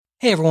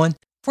Hey everyone,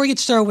 before we get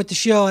started with the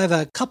show, I have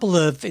a couple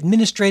of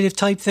administrative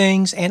type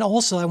things, and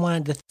also I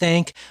wanted to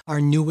thank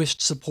our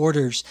newest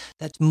supporters.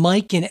 That's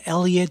Mike and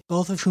Elliot,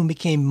 both of whom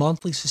became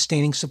monthly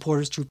sustaining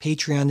supporters through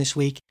Patreon this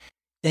week.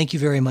 Thank you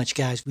very much,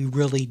 guys. We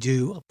really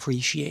do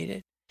appreciate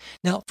it.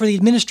 Now, for the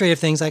administrative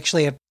things, I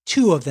actually have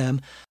two of them.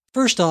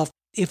 First off,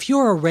 if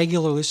you're a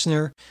regular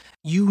listener,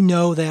 you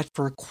know that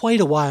for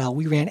quite a while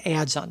we ran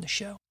ads on the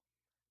show.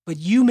 But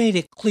you made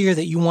it clear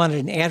that you wanted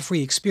an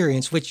ad-free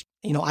experience, which,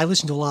 I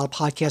listen to a lot of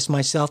podcasts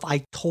myself.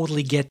 I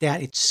totally get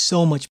that. It's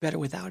so much better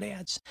without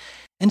ads.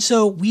 And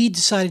so we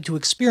decided to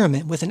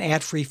experiment with an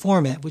ad-free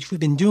format, which we've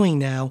been doing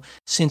now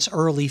since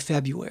early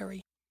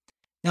February.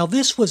 Now,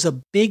 this was a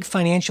big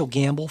financial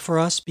gamble for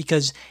us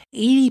because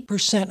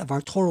 80% of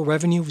our total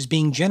revenue was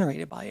being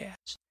generated by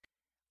ads.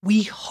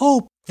 We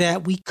hope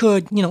that we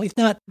could, if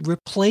not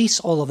replace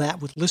all of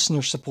that with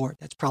listener support,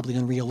 that's probably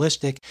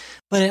unrealistic,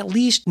 but at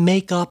least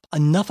make up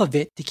enough of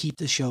it to keep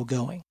the show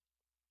going.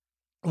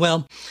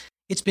 Well,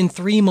 it's been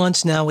 3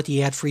 months now with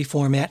the ad-free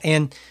format,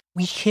 and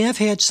we have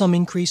had some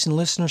increase in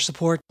listener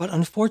support, but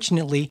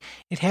unfortunately,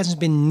 it hasn't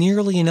been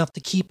nearly enough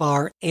to keep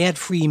our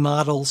ad-free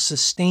model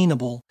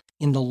sustainable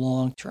in the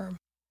long term.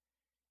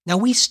 Now,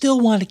 we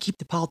still want to keep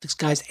the Politics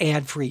Guys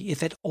ad-free,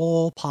 if at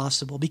all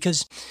possible,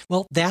 because,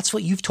 well, that's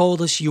what you've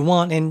told us you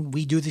want, and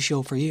we do the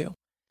show for you.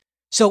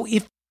 So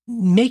if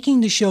keeping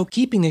the show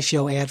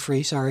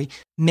ad-free,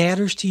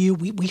 matters to you,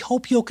 we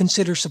hope you'll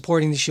consider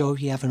supporting the show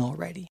if you haven't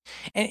already.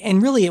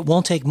 And really, it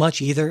won't take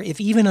much either. If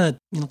even a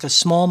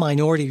small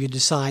minority of you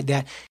decide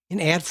that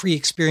an ad-free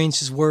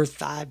experience is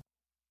worth, I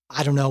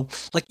don't know,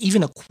 like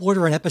even a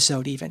quarter an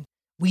episode even,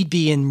 we'd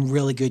be in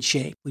really good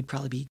shape. We'd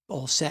probably be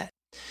all set.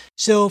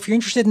 So if you're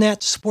interested in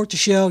that, to support the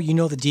show, you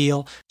know the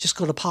deal. Just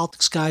go to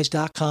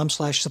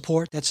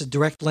politicsguys.com/support. That's a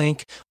direct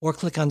link, or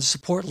click on the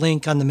support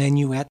link on the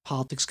menu at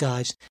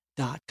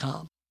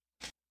politicsguys.com.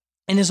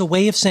 And as a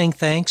way of saying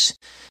thanks,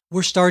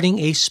 we're starting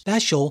a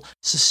special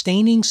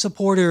Sustaining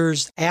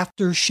Supporters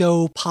After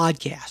Show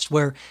podcast,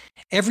 where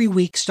every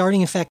week,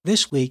 starting in fact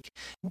this week,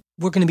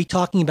 we're going to be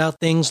talking about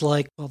things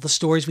like, the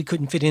stories we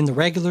couldn't fit in the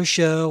regular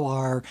show,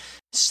 our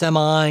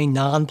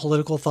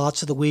non-political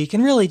thoughts of the week,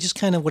 and really just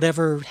kind of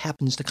whatever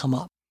happens to come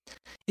up.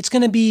 It's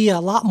going to be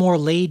a lot more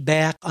laid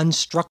back,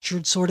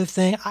 unstructured sort of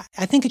thing.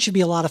 I think it should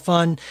be a lot of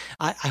fun.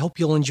 I hope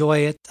you'll enjoy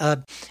it.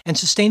 And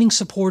sustaining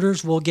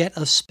supporters will get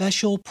a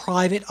special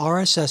private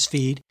RSS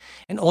feed.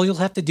 And all you'll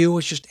have to do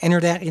is just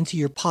enter that into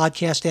your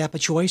podcast app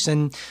of choice.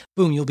 And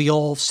boom, you'll be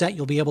all set.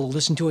 You'll be able to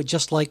listen to it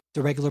just like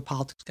the regular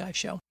Politics Guy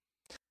show.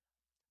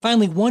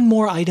 Finally, one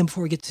more item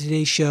before we get to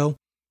today's show.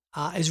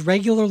 As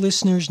regular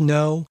listeners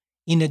know,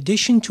 in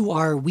addition to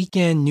our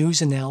weekend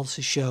news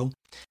analysis show,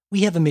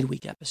 we have a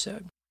midweek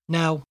episode.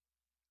 Now,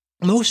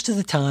 most of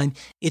the time,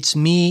 it's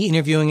me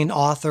interviewing an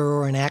author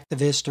or an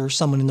activist or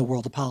someone in the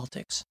world of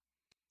politics.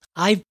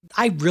 I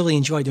really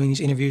enjoy doing these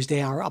interviews.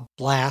 They are a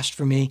blast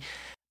for me.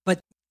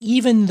 But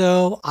even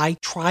though I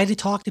try to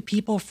talk to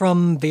people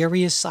from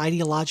various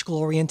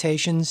ideological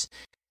orientations,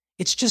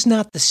 it's just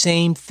not the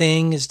same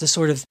thing as the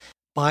sort of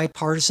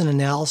bipartisan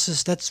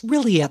analysis that's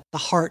really at the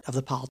heart of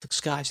the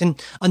Politics Guys.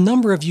 And a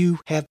number of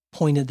you have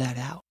pointed that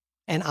out,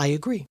 and I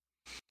agree.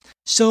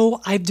 So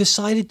I've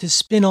decided to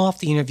spin off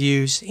the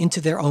interviews into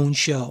their own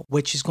show,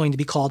 which is going to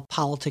be called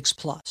Politics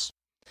Plus.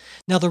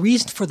 Now, the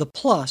reason for the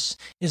plus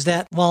is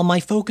that while my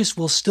focus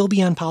will still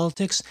be on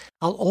politics,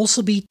 I'll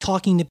also be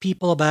talking to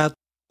people about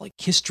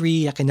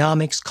history,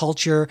 economics,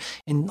 culture,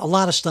 and a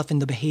lot of stuff in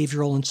the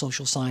behavioral and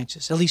social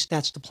sciences. At least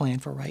that's the plan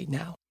for right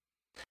now.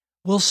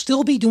 We'll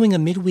still be doing a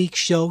midweek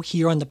show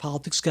here on the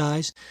Politics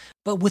Guys,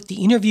 but with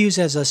the interviews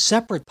as a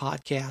separate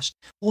podcast,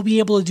 we'll be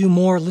able to do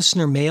more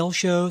listener mail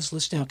shows,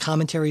 listener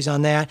commentaries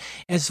on that,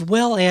 as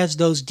well as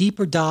those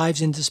deeper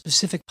dives into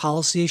specific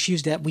policy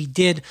issues that we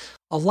did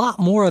a lot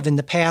more of in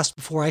the past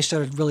before I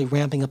started really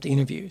ramping up the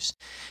interviews.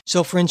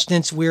 So, for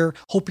instance, we're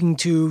hoping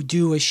to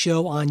do a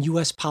show on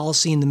U.S.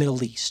 policy in the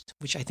Middle East,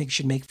 which I think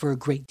should make for a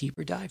great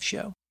deeper dive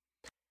show.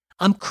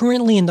 I'm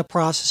currently in the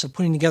process of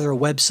putting together a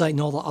website and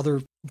all the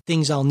other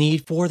things I'll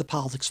need for the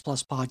Politics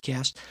Plus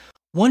podcast.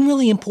 One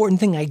really important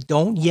thing I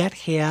don't yet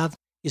have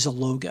is a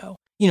logo.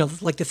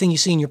 Like the thing you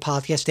see in your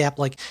podcast app,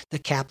 like the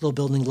Capitol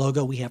building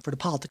logo we have for the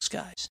Politics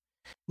Guys.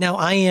 Now,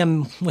 I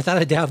am,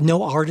 without a doubt,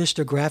 no artist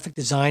or graphic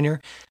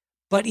designer,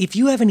 but if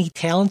you have any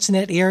talents in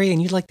that area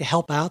and you'd like to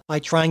help out by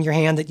trying your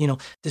hand at,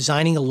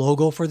 designing a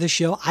logo for this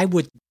show, I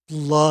would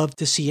love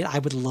to see it. I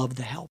would love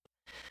the help.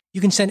 You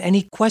can send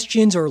any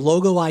questions or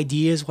logo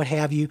ideas, what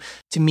have you,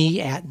 to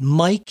me at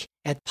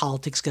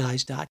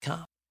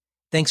mike@politicsguys.com.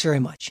 Thanks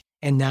very much.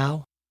 And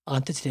now,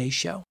 on to today's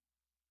show.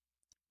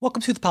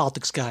 Welcome to the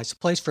Politics Guys, a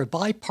place for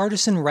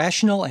bipartisan,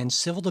 rational, and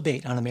civil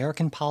debate on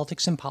American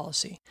politics and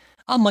policy.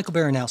 I'm Michael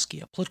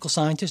Baranowski, a political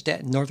scientist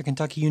at Northern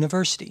Kentucky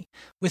University.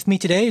 With me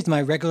today is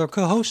my regular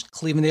co-host,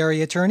 Cleveland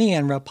area attorney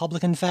and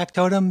Republican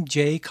factotum,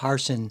 Jay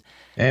Carson.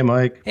 Hey,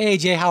 Mike. Hey,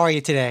 Jay, how are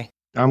you today?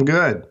 I'm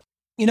good.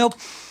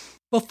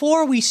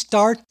 Before we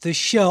start the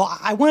show,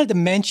 I wanted to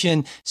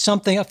mention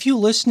something. A few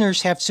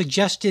listeners have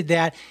suggested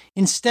that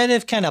instead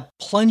of kind of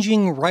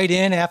plunging right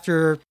in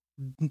after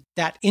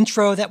that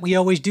intro that we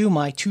always do,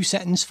 my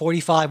 2-sentence,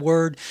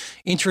 45-word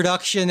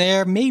introduction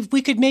there, maybe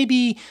we could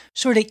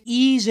sort of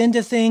ease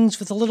into things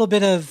with a little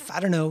bit of,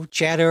 I don't know,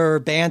 chatter or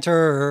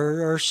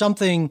banter or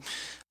something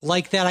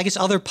like that. I guess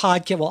other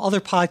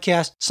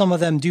podcasts, some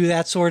of them do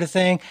that sort of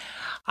thing.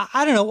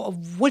 I don't know.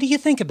 What do you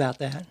think about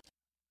that?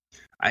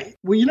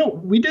 We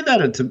did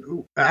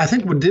that. I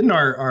think we did in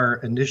our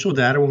initial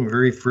data when we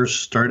very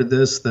first started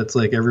this. That's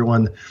like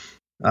everyone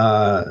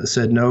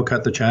said, no,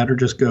 cut the chatter,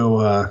 just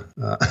go,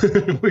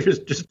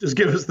 just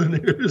give us the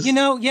news.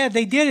 Yeah,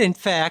 they did. In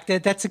fact,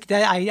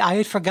 I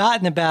had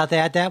forgotten about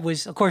that. That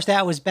was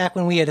back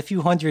when we had a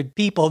few hundred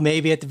people,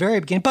 maybe at the very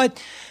beginning.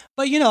 But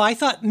I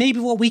thought maybe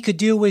what we could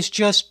do was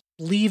just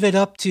leave it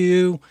up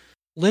to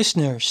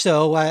listeners.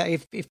 So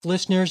if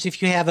listeners,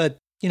 if you have a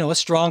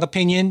strong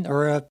opinion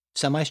or a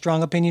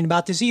semi-strong opinion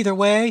about this, either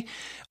way,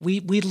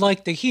 we'd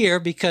like to hear,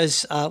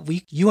 because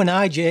you and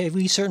I, Jay,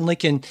 we certainly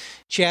can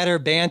chatter,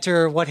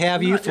 banter, what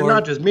have you.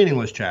 Not just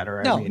meaningless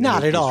chatter. No,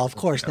 not at all. Of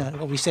course not.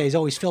 What we say is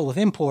always filled with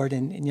import,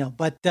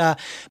 But yeah,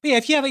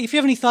 if you have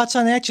any thoughts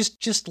on that,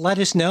 just let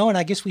us know. And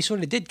I guess we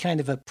sort of did kind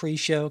of a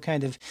pre-show,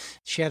 kind of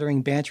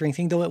chattering, bantering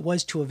thing, though it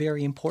was to a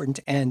very important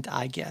end,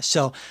 I guess.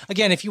 So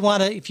again, if you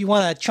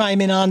wanna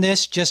chime in on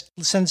this, just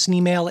send us an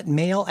email at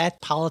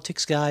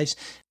mail@politicsguys.com.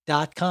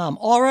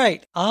 All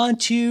right, on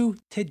to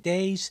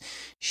today's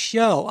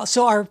show.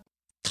 So our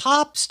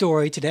top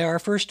story today, our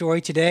first story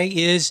today,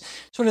 is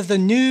sort of the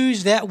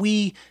news that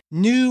we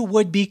knew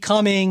would be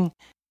coming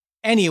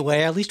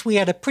anyway. At least we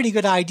had a pretty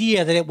good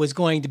idea that it was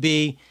going to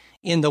be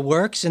in the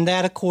works. And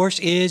that, of course,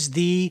 is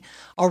the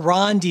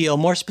Iran deal.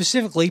 More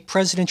specifically,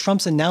 President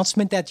Trump's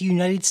announcement that the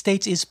United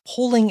States is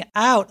pulling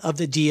out of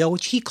the deal,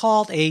 which he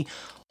called a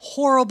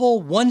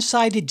horrible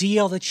one-sided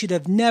deal that should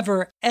have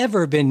never,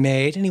 ever been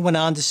made. And he went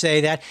on to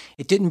say that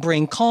it didn't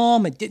bring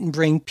calm, it didn't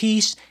bring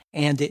peace,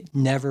 and it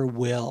never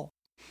will.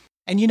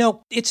 And,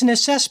 it's an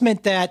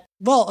assessment that,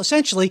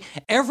 essentially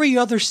every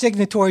other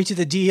signatory to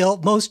the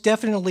deal most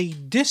definitely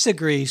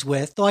disagrees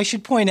with, though I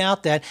should point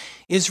out that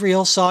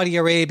Israel, Saudi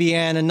Arabia,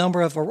 and a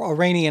number of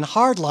Iranian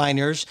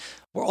hardliners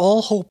were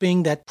all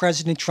hoping that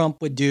President Trump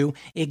would do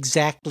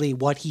exactly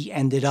what he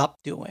ended up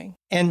doing.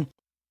 And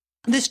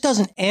this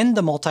doesn't end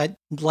the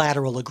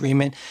multilateral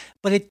agreement,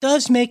 but it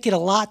does make it a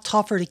lot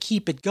tougher to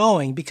keep it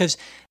going, because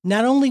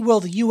not only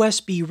will the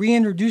U.S. be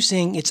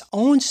reintroducing its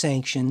own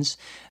sanctions,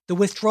 the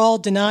withdrawal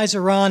denies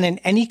Iran and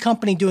any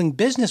company doing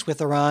business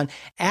with Iran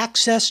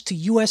access to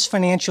U.S.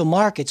 financial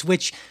markets,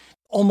 which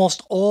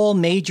almost all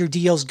major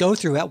deals go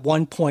through at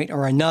one point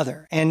or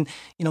another. And,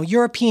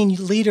 European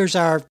leaders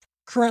are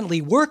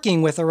currently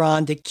working with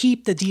Iran to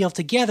keep the deal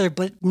together,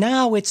 but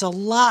now it's a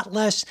lot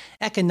less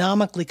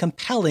economically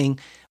compelling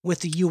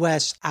with the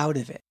U.S. out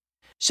of it.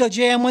 So,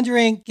 Jay, I'm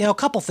wondering, a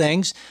couple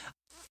things.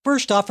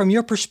 First off, from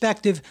your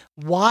perspective,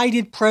 why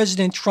did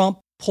President Trump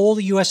pull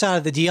the U.S. out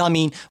of the deal? I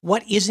mean,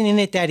 what isn't in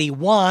it that he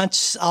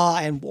wants,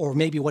 or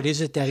maybe what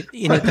is it that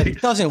he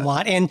doesn't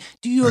want? And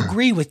do you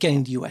agree with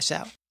getting the U.S.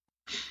 out?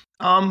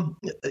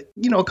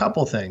 A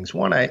couple things.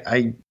 One,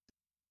 I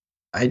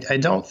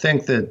don't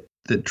think that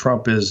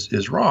Trump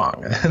is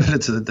wrong.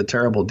 It's the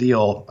terrible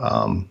deal.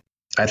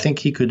 I think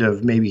he could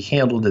have maybe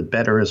handled it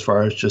better as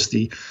far as just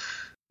the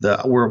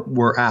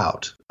we're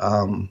out.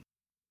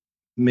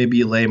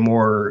 Maybe lay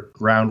more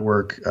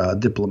groundwork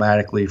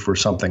diplomatically for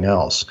something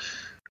else.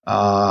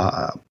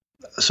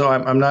 So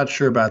I'm not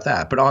sure about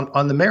that. But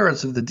on the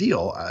merits of the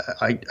deal,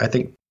 I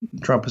think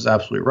Trump is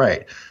absolutely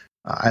right.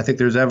 I think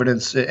there's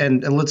evidence,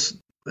 and let's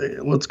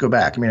go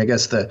back. I mean, I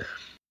guess the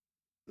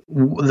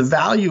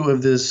value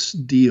of this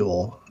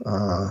deal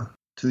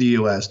to the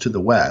U.S., to the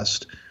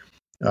West,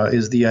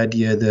 is the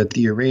idea that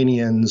the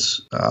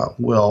Iranians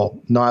will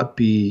not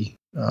be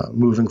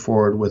moving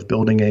forward with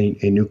building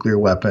a nuclear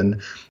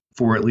weapon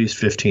for at least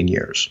 15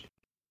 years.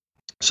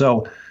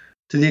 So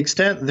to the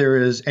extent there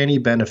is any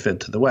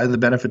benefit to the West, the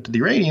benefit to the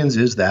Iranians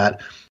is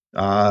that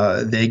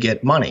they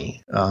get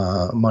money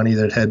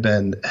that had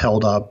been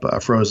held up,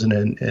 frozen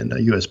in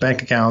U.S.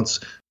 bank accounts,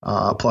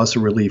 plus a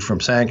relief from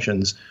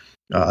sanctions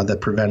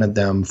that prevented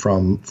them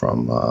from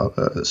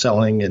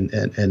selling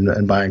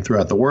and buying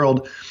throughout the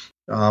world.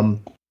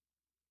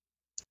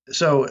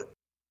 So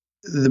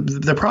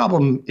the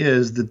problem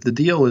is that the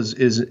deal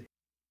is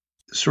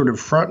sort of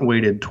front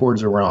weighted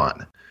towards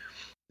Iran.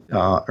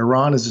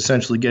 Iran is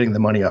essentially getting the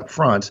money up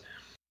front.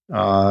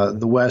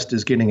 The West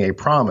is getting a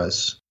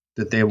promise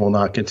that they will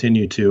not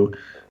continue to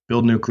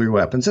build nuclear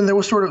weapons, and there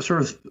was sort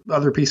of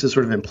other pieces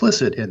sort of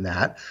implicit in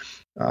that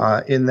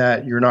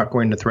you're not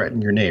going to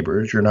threaten your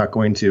neighbors, you're not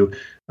going to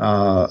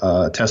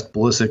test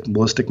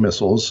ballistic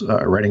missiles,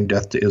 writing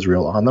death to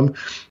Israel on them,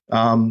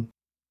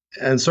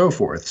 and so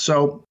forth.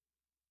 So.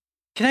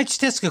 Can I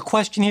just ask a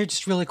question here,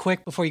 just really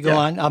quick before you go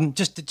on?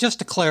 Just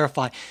to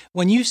clarify,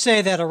 when you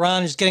say that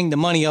Iran is getting the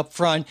money up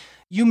front,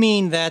 you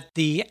mean that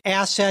the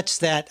assets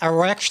that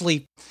are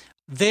actually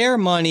their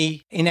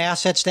money in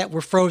assets that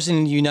were frozen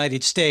in the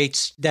United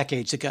States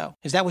decades ago.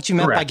 Is that what you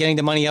meant by getting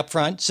the money up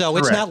front? So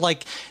it's not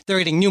like they're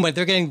getting new money;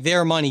 they're getting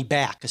their money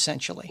back,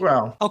 essentially.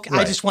 Well, okay.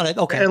 I just want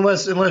to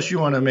unless you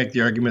want to make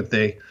the argument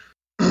they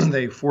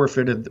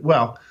forfeited.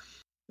 Well,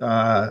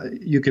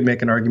 you can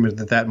make an argument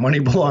that money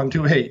belonged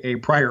to a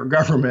prior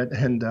government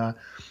and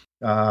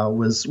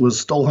was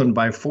stolen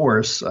by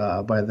force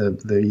by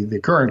the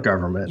current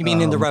government. You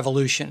mean in the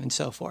revolution and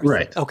so forth?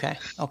 Right. Okay.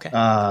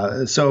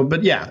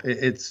 But yeah,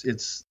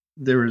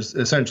 there was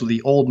essentially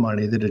the old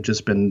money that had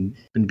just been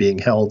being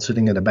held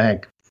sitting in a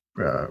bank,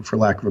 for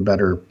lack of a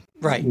better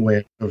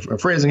way of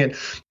phrasing it,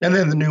 and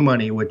then the new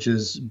money, which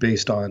is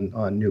based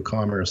on new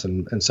commerce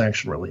and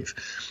sanction relief.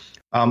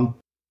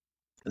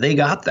 They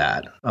got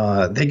that.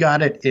 They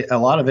got a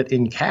lot of it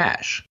in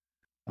cash,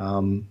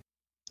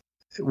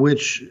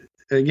 which,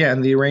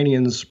 again, the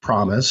Iranians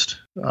promised,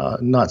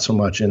 not so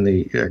much in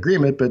the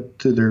agreement, but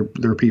to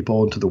their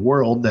people and to the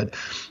world, that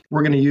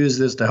we're going to use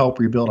this to help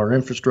rebuild our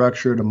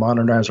infrastructure, to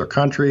modernize our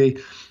country.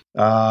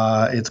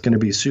 It's going to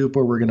be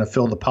super. We're going to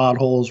fill the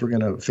potholes. We're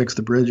going to fix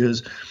the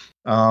bridges.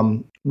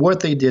 What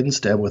they did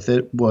instead with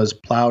it was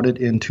plowed it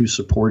into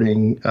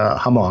supporting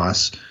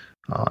Hamas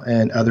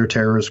and other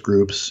terrorist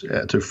groups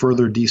to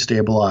further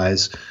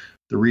destabilize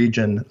the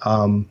region.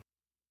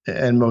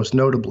 And most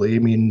notably, I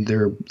mean,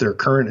 their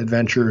current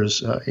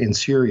adventures in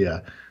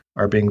Syria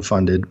are being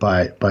funded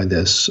by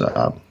this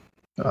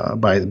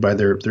by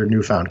their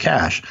newfound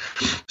cash.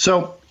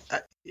 So,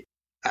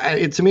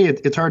 to me,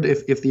 it's hard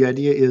if the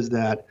idea is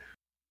that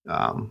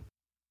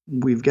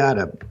we've got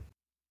to,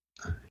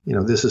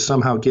 this is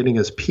somehow getting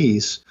us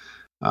peace.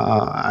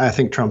 I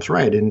think Trump's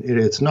right, and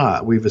it's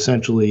not. We've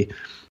essentially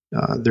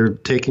they're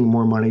taking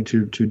more money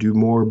to do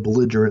more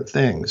belligerent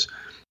things.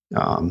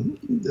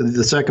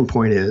 The second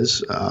point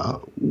is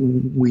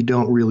we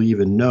don't really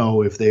even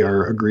know if they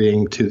are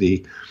agreeing to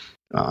the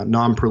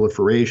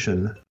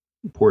non-proliferation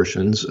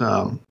portions.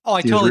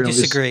 I totally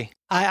disagree.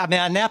 I mean,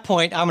 on that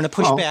point, I'm going to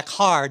push back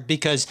hard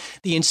because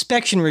the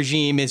inspection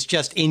regime is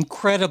just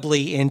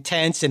incredibly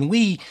intense, and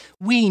we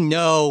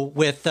know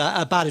with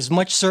about as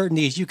much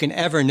certainty as you can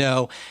ever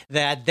know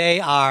that they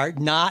are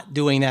not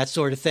doing that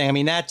sort of thing. I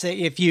mean, that's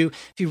if you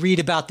read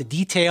about the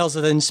details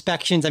of the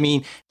inspections. I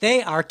mean,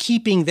 they are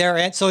keeping their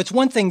end. So it's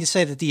one thing to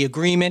say that the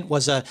agreement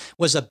was a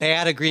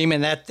bad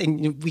agreement. I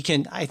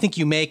think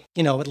you make,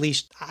 at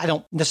least I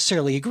don't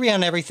necessarily agree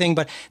on everything,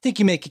 but I think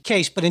you make a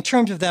case. But in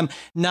terms of them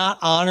not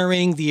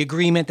honoring the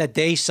agreement that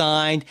they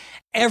signed,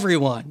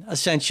 everyone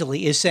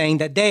essentially is saying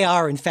that they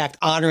are in fact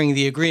honoring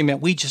the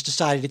agreement. We just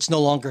decided it's no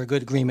longer a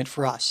good agreement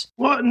for us.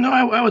 Well, no,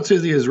 I would say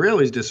the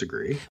Israelis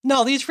disagree.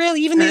 No, the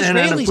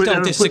Israelis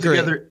don't disagree.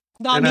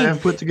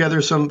 I've put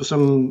together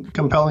some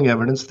compelling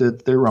evidence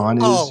that Iran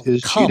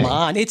is cheating. Come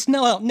on. It's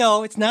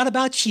not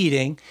about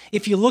cheating.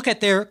 If you look at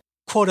their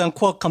quote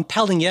unquote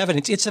compelling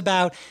evidence, it's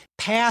about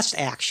past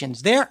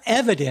actions. Their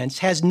evidence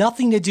has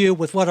nothing to do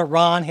with what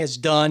Iran has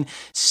done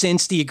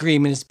since the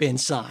agreement has been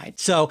signed.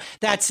 So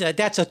that's a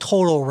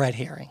total red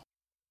herring.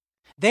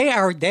 They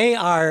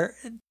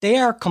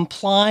are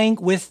complying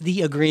with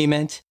the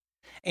agreement.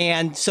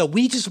 And so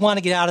we just want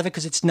to get out of it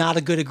because it's not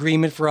a good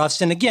agreement for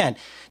us. And again,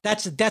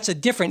 that's a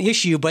different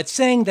issue, but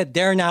saying that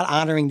they're not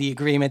honoring the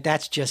agreement,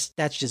 that's just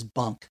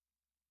bunk.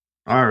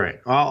 All right.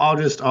 I'll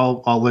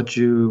let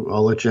you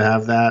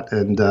have that.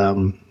 And,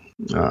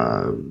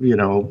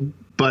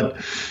 but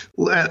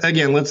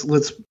again, let's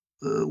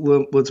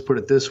put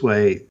it this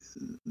way.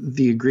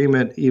 The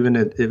agreement, even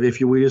if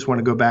we just want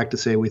to go back to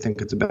say we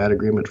think it's a bad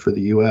agreement for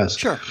the U.S.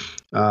 Sure.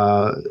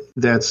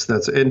 That's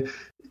and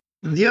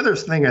the other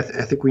thing I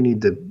think we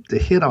need to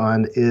hit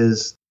on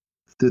is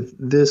that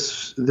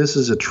this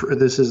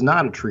is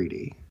not a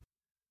treaty.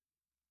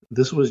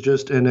 This was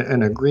just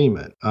an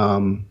agreement,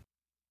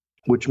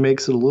 which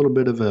makes it a little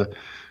bit of a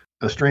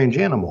strange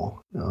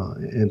animal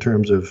in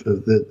terms of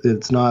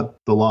it's not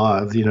the law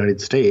of the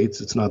United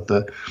States. It's not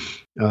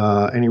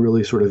any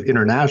really sort of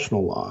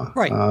international law.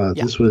 Right.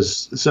 This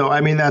was so.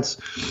 I mean,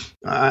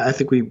 I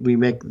think we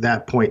make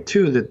that point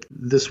too, that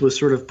this was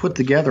sort of put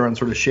together on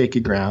sort of shaky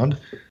ground.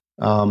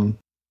 And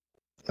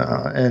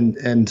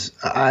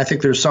I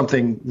think there's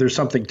something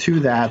to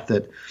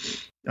that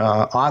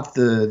ought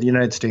the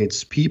United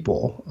States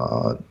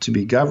people to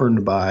be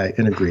governed by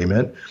an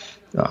agreement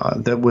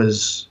that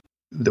was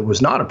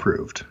not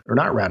approved or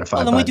not ratified.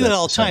 Well, and we do it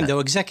all the Senate. time, though.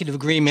 Executive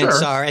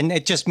agreements are, and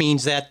it just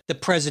means that the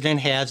president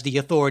has the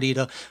authority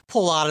to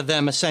pull out of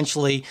them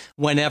essentially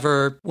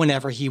whenever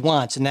he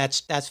wants, and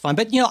that's fine.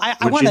 But I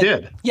want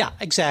to, yeah,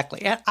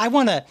 exactly. I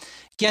want to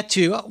get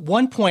to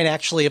one point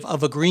actually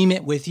of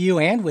agreement with you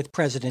and with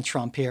President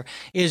Trump here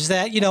is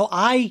that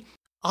I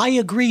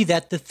agree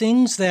that the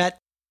things that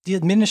the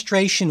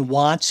administration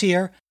wants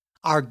here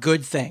are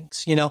good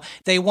things.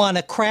 They want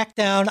to crack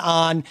down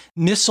on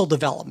missile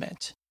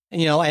development.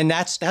 And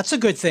that's a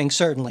good thing,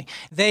 certainly.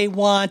 They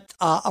want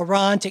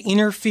Iran to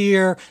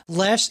interfere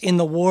less in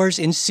the wars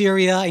in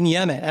Syria and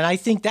Yemen, and I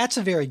think that's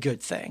a very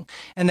good thing.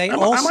 And I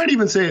might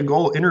even say a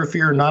goal: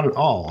 interfere not at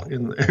all.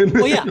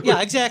 Well,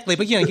 yeah, exactly.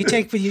 But you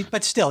take,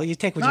 but still, you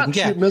take what you can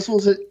get. Not shoot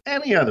missiles at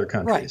any other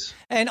countries.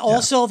 Right. And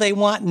also, they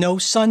want no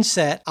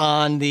sunset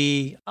on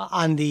the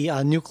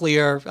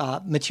nuclear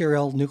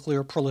material,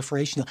 nuclear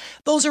proliferation.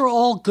 Those are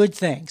all good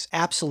things,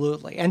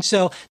 absolutely. And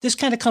so this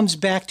kind of comes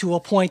back to a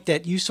point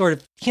that you sort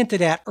of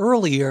hinted at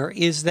earlier,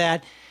 is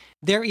that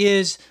there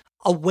is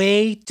a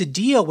way to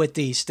deal with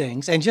these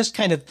things, and just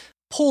kind of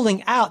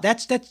pulling out.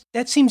 That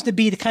seems to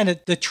be the kind of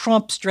the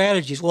Trump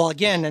strategies. Well,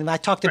 again, and I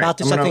talked about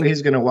this. I think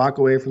he's going to walk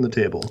away from the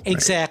table.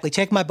 Exactly. Right.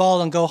 Take my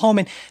ball and go home.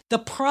 And the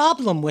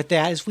problem with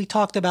that, as we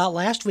talked about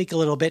last week a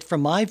little bit,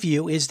 from my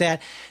view, is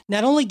that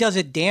not only does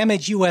it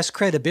damage U.S.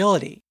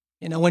 credibility.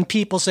 When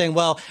people saying,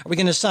 "Well, are we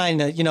going to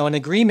sign an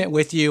agreement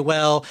with you?"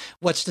 Well,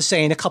 what's to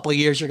say in a couple of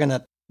years you're going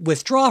to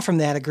withdraw from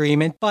that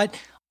agreement? But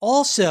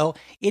also,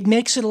 it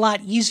makes it a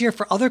lot easier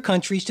for other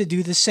countries to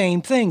do the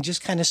same thing,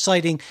 just kind of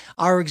citing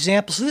our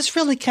example. So this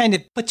really kind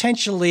of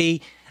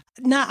potentially,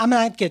 I'm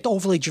not get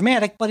overly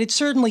dramatic, but it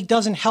certainly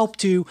doesn't help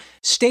to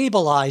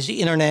stabilize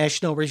the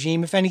international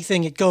regime. If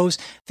anything, it goes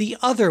the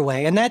other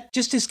way. And that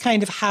just is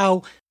kind of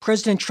how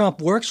President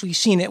Trump works. We've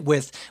seen it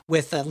with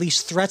at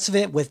least threats of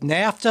it, with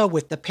NAFTA,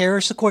 with the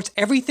Paris Accords.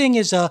 Everything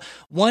is a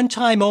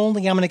one-time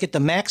only. I'm going to get the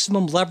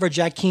maximum leverage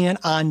I can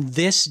on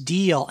this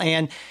deal.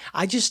 And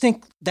I just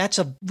think that's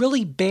a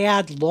really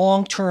bad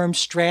long-term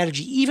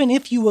strategy, even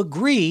if you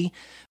agree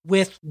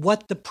with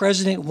what the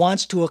president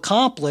wants to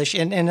accomplish.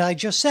 And I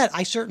just said,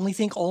 I certainly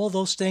think all of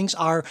those things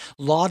are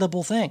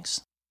laudable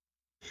things.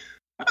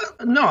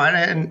 No,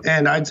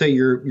 and I'd say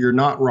you're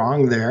not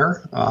wrong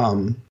there.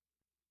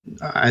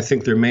 I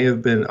think there may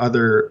have been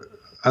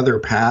other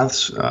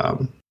paths,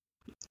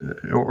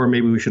 or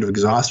maybe we should have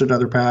exhausted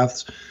other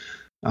paths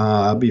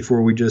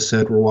before we just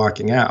said we're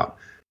walking out.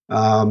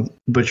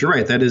 But you're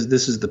right.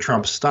 This is the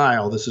Trump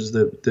style. This is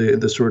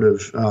the sort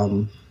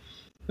of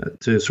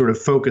to sort of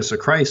focus a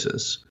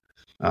crisis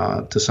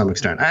to some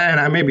extent.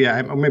 And maybe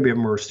I'm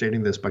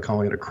overstating this by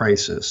calling it a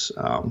crisis.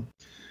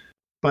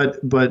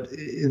 But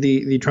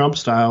the Trump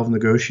style of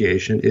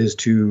negotiation is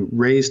to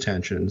raise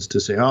tensions, to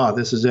say, "Oh,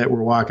 this is it,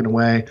 we're walking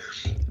away,"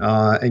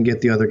 and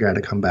get the other guy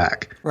to come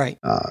back. Right.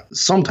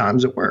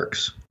 Sometimes it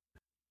works,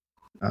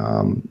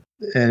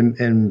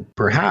 and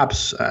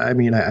perhaps, I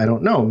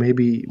don't know.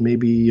 Maybe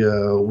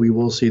we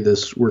will see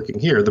this working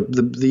here.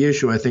 The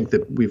issue I think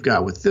that we've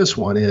got with this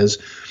one is,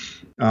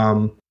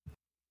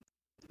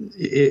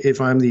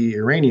 if I'm the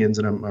Iranians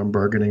and I'm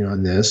bargaining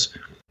on this,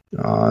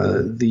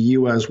 the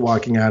U.S.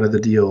 walking out of the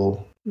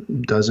deal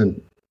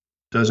doesn't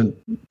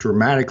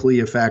dramatically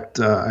affect.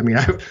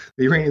 The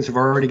Iranians have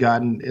already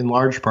gotten, in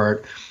large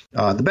part,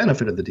 the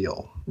benefit of the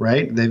deal,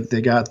 right?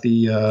 They got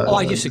the.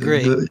 I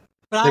disagree. They've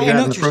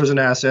gotten the frozen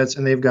assets,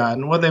 and they've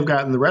gotten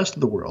the rest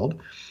of the world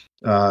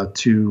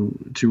to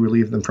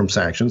relieve them from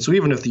sanctions. So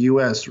even if the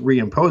U.S.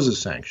 reimposes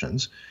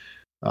sanctions,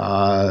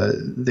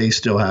 they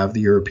still have the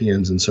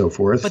Europeans and so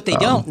forth. But they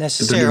don't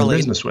necessarily.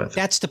 Business with.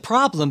 That's the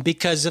problem,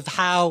 because of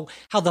how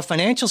the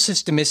financial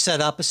system is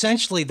set up.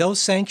 Essentially, those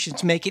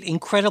sanctions make it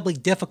incredibly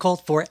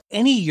difficult for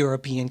any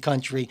European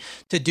country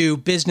to do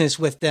business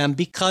with them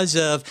because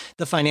of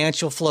the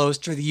financial flows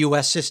through the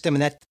U.S. system.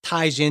 And that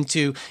ties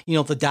into,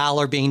 the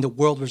dollar being the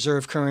world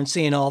reserve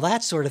currency and all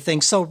that sort of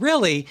thing. So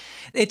really,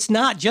 it's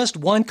not just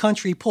one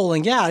country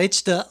pulling out.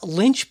 It's the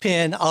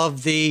linchpin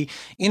of the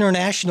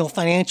international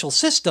financial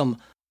system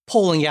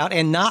pulling out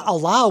and not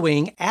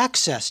allowing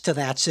access to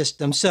that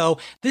system. So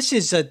this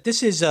is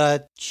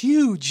a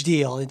huge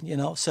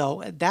deal,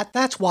 So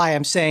that's why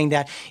I'm saying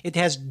that it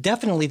has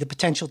definitely the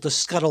potential to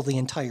scuttle the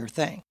entire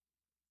thing.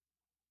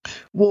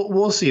 Well,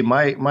 we'll see.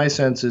 My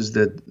sense is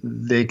that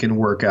they can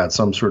work out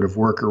some sort of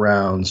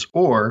workarounds,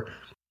 or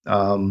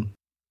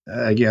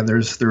again,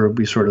 there will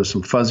be sort of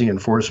some fuzzy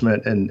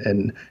enforcement,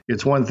 and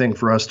it's one thing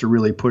for us to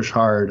really push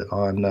hard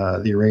on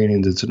the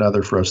Iranians. It's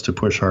another for us to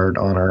push hard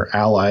on our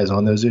allies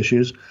on those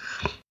issues.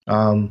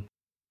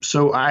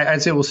 So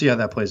I'd say we'll see how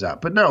that plays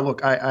out. But no,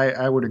 look,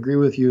 I would agree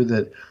with you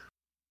that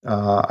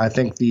I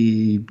think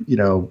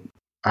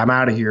I'm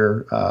out of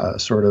here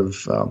sort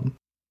of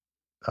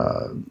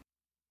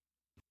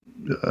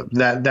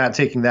that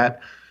taking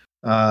that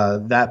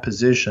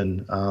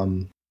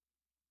position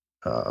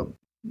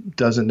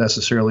doesn't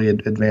necessarily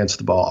advance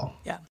the ball.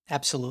 Yeah,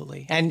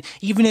 absolutely. And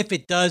even if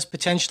it does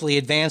potentially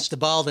advance the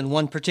ball in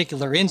one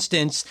particular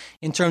instance,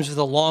 in terms of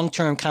the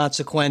long-term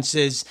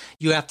consequences,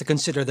 you have to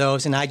consider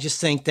those. And I just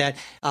think that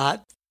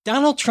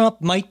Donald Trump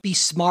might be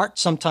smart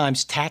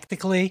sometimes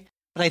tactically,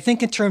 but I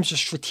think in terms of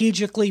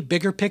strategically,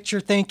 bigger picture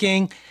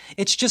thinking,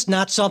 it's just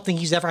not something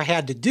he's ever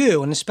had to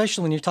do. And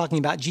especially when you're talking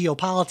about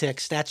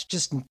geopolitics, that's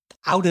just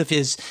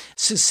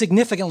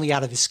significantly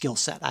out of his skill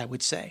set, I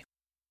would say.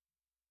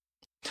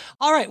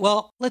 All right,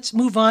 well, let's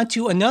move on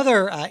to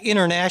another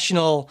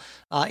international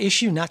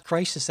issue, not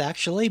crisis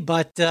actually,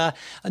 but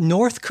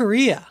North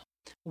Korea.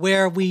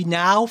 where we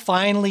now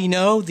finally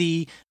know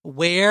the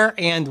where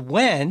and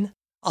when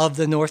of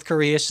the North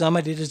Korea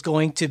summit. It is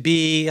going to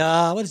be,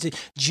 June 12th,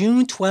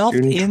 June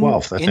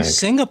 12th, I in think.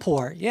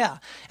 Singapore. Yeah.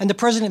 And the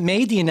president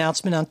made the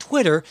announcement on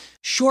Twitter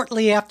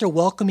shortly after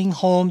welcoming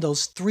home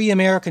those 3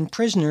 American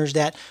prisoners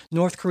that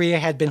North Korea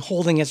had been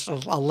holding as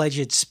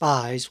alleged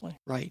spies.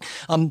 Right.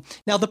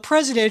 Now, the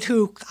president,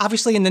 who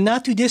obviously in the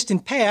not too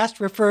distant past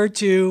referred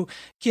to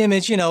Kim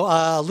as,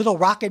 little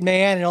rocket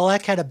man and all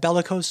that kind of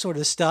bellicose sort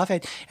of stuff.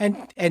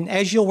 And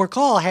as you'll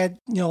recall, had,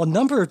 a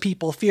number of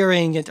people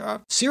fearing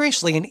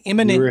seriously an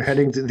imminent. We were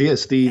heading to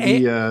this.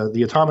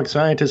 The atomic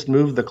scientist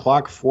moved the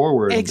clock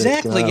forward.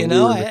 Exactly, We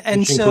were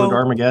and so toward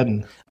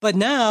Armageddon. But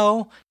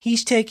now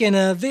he's taken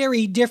a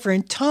very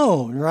different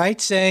tone,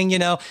 right? Saying,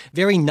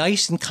 very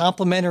nice and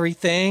complimentary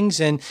things,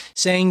 and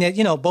saying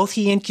that, both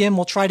he and Kim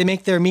will try to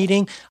make their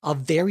meeting a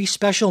very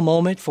special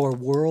moment for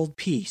world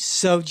peace.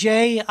 So,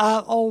 Jay,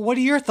 what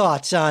are your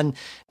thoughts on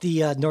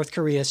the North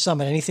Korea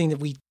summit? Anything that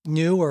we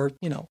knew or?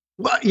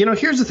 Well,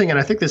 here's the thing, and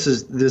I think this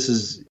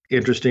is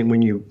interesting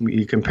when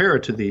you compare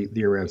it to the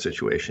Iran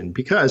situation,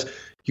 because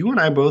you and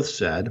I both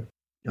said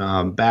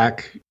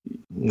back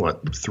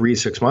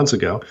 3-6 months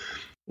ago,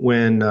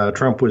 when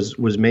Trump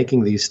was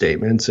making these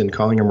statements and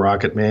calling him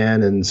Rocket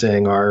Man and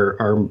saying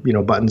our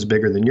buttons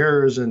bigger than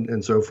yours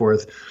and so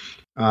forth,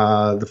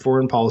 the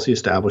foreign policy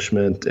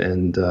establishment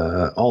and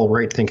all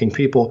right thinking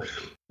people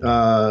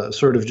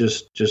sort of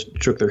just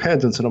shook their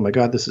heads and said, "Oh my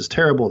God, this is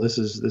terrible. This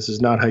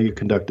is not how you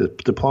conduct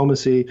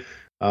diplomacy.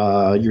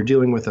 You're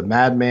dealing with a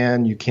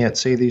madman. You can't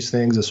say these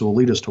things. This will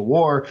lead us to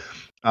war,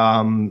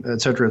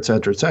 et cetera, et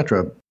cetera, et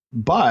cetera."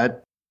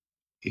 But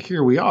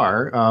here we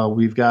are.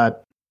 We've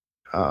got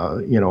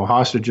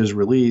hostages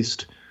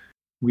released.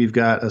 We've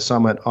got a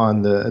summit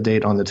a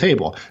date on the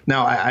table.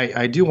 Now,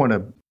 I do want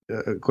to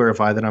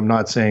clarify that I'm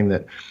not saying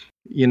that,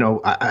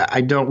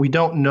 we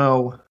don't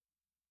know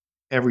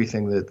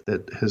everything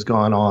that has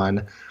gone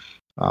on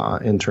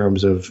in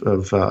terms of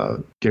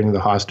getting the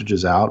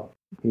hostages out.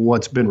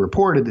 What's been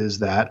reported is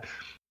that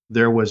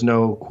there was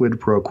no quid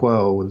pro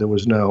quo. There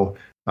was no,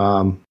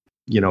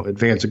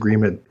 advance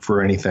agreement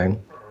for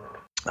anything.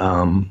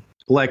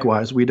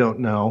 Likewise, we don't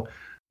know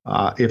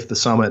if the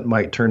summit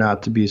might turn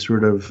out to be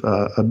sort of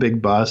a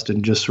big bust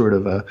and just sort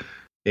of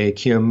a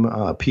Kim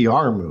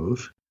PR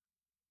move,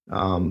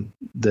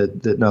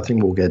 that nothing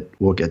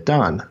will get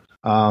done.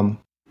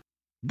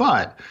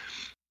 But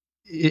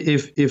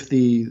if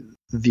the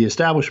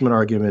establishment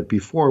argument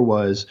before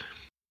was,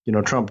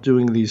 Trump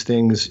doing these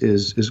things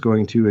is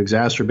going to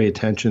exacerbate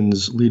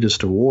tensions, lead us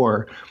to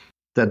war,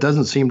 that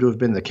doesn't seem to have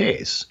been the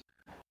case.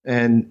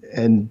 And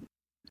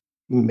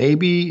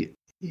maybe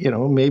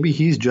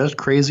he's just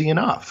crazy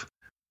enough,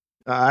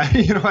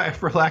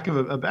 for lack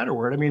of a better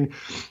word. I mean,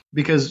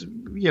 because,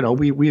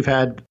 we've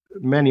had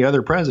many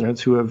other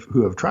presidents who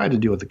have tried to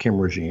deal with the Kim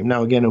regime.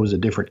 Now, again, it was a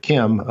different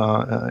Kim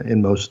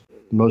in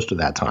most of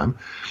that time.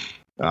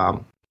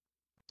 But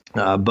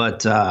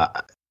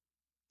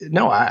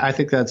no, I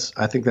think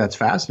that's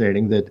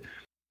fascinating that,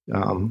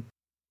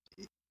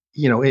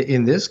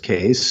 in this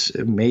case,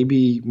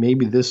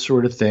 maybe this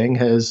sort of thing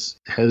has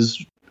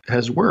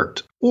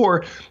worked.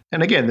 Or,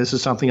 and again, this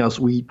is something else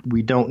we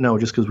don't know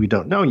just because we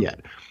don't know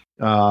yet.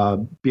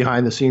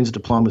 Behind the scenes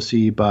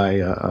diplomacy by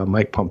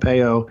Mike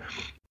Pompeo,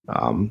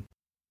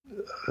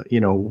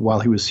 while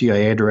he was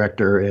CIA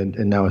director and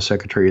now a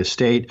Secretary of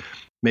State,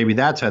 maybe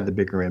that's had the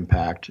bigger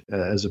impact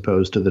as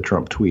opposed to the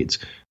Trump tweets.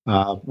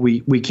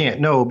 We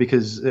can't know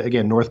because,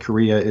 again, North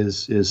Korea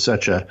is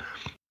such a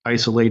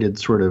isolated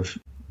sort of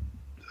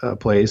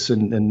place,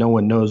 and no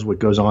one knows what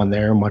goes on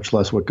there, much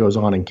less what goes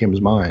on in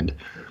Kim's mind.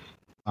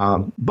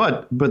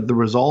 But the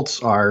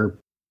results are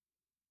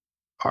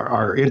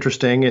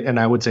interesting, and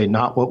I would say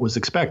not what was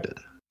expected.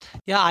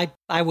 Yeah,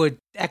 I would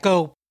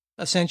echo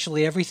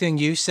essentially everything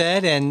you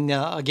said. And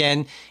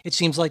again, it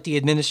seems like the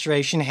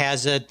administration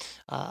has a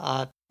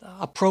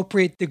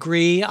appropriate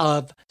degree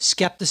of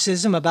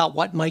skepticism about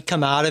what might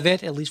come out of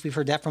it. At least we've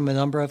heard that from a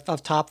number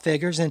of top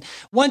figures. And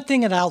one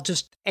thing that I'll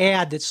just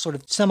add that's sort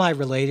of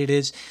semi-related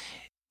is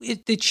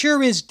it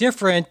sure is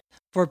different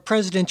for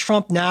President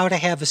Trump now to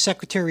have a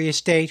Secretary of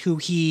State who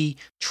he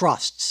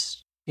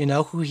trusts,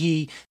 who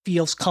he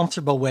feels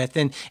comfortable with.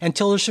 And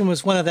Tillerson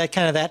was one of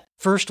that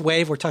first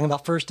wave. We're talking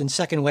about first and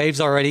second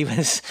waves already.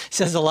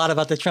 Says a lot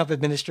about the Trump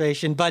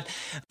administration. But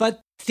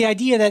the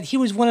idea that he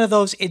was one of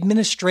those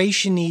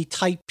administration-y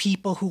type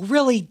people who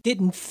really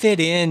didn't fit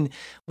in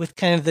with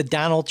kind of the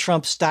Donald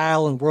Trump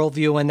style and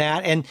worldview and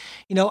that. And,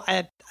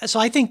 so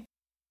I think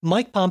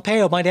Mike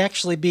Pompeo might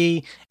actually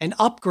be an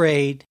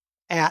upgrade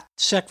at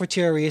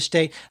Secretary of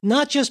State,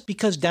 not just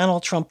because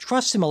Donald Trump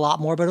trusts him a lot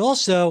more, but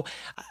also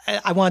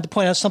I wanted to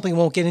point out something we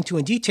won't get into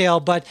in detail,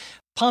 but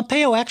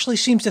Pompeo actually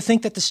seems to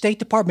think that the State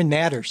Department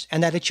matters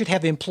and that it should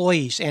have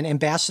employees and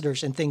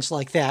ambassadors and things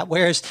like that,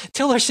 whereas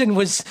Tillerson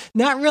was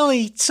not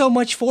really so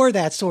much for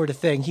that sort of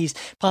thing.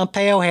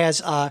 Pompeo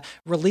has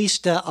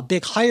released a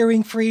big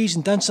hiring freeze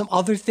and done some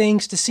other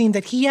things to seem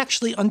that he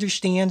actually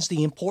understands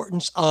the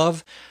importance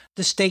of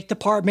the State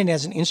Department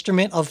as an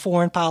instrument of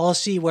foreign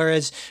policy,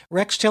 whereas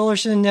Rex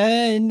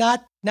Tillerson,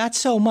 not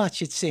so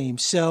much, it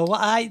seems. So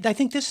I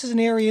think this is an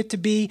area to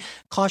be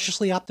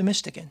cautiously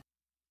optimistic in.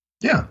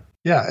 Yeah,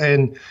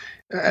 and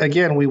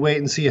again, we wait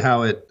and see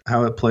how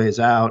it plays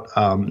out.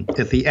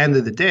 At the end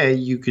of the day,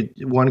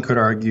 one could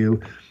argue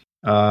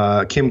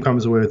Kim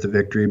comes away with the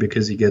victory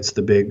because he gets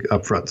the big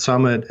upfront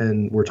summit,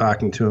 and we're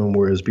talking to him,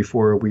 whereas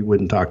before we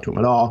wouldn't talk to him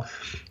at all.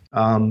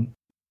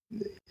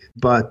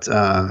 But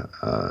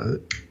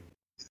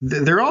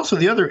there are also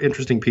the other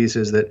interesting piece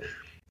is that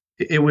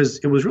it was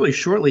really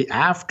shortly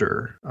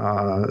after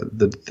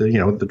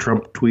the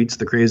Trump tweets,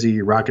 the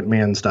crazy Rocket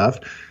Man stuff,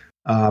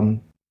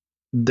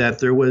 that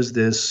there was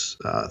this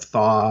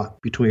thaw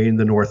between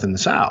the North and the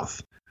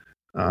South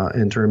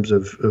in terms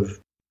of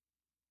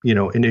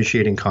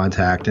initiating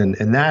contact, and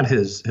that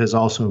has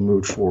also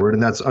moved forward,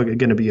 and that's going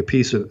to be a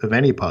piece of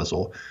any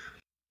puzzle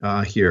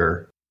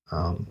here.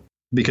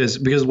 Because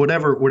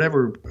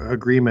whatever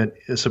agreement,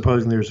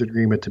 supposing there's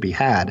agreement to be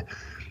had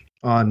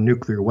on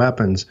nuclear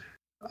weapons,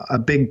 a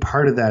big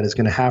part of that is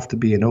going to have to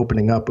be an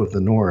opening up of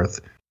the North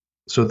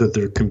so that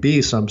there can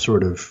be some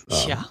sort of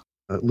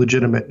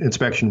legitimate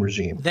inspection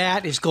regime.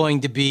 That is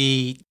going to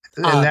be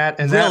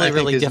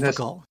really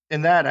difficult.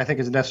 And that I think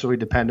is necessarily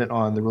dependent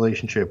on the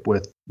relationship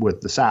with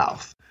the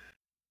South,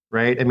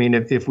 right? I mean,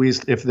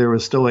 if there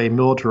was still a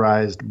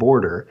militarized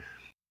border,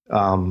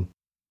 then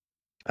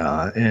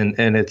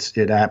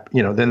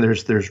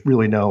there's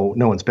really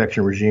no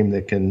inspection regime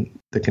that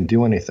can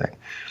do anything.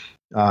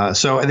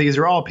 So these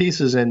are all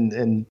pieces,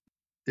 and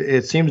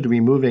it seems to be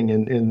moving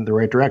in the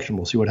right direction.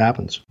 We'll see what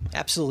happens.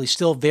 Absolutely,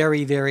 still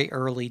very, very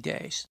early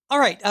days. All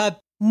right,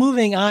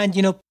 moving on.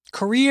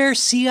 Career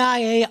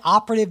CIA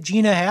operative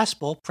Gina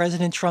Haspel,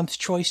 President Trump's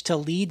choice to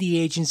lead the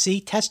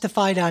agency,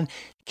 testified on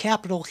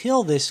Capitol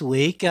Hill this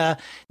week. Now,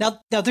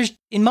 there's,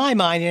 in my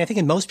mind, and I think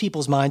in most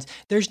people's minds,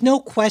 there's no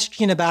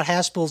question about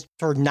Haspel's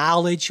her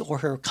knowledge or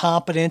her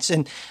competence.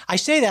 And I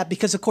say that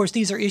because, of course,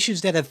 these are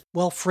issues that have,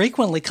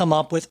 frequently come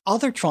up with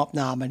other Trump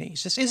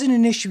nominees. This isn't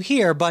an issue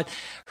here, but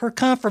her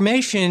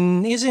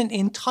confirmation isn't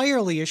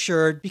entirely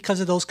assured because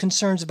of those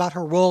concerns about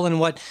her role in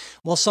what,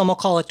 some will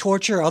call it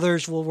torture,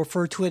 others will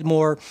refer to it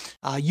more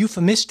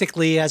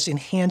euphemistically as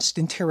enhanced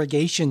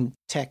interrogation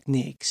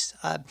techniques.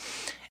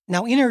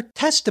 Now, in her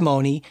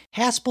testimony,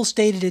 Haspel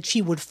stated that she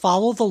would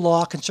follow the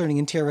law concerning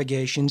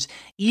interrogations,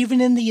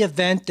 even in the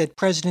event that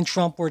President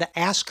Trump were to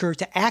ask her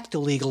to act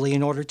illegally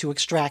in order to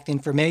extract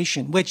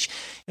information, which,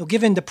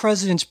 given the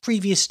president's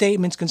previous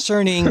statements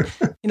concerning,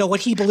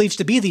 what he believes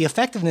to be the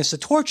effectiveness of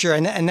torture,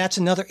 and that's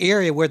another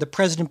area where the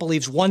president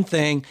believes one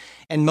thing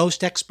and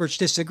most experts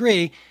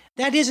disagree,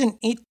 that isn't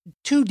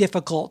too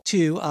difficult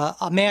to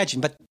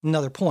imagine, but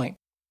another point.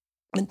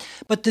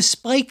 But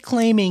despite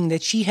claiming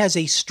that she has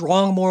a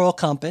strong moral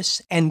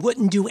compass and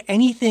wouldn't do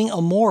anything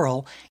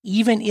immoral,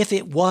 even if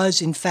it was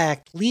in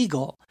fact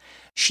legal,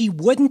 she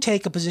wouldn't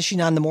take a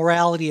position on the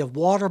morality of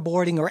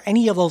waterboarding or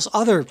any of those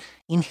other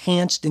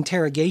enhanced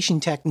interrogation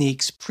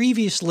techniques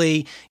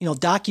previously,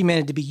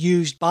 documented to be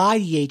used by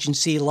the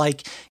agency,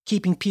 like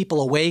keeping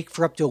people awake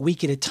for up to a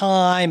week at a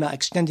time,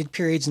 extended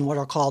periods in what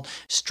are called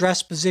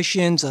stress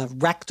positions,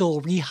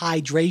 rectal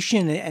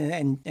rehydration,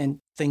 and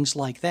things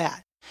like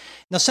that.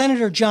 Now,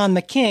 Senator John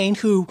McCain,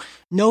 who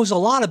knows a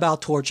lot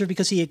about torture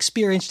because he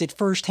experienced it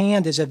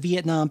firsthand as a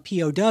Vietnam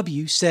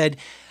POW, said,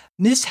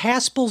 Ms.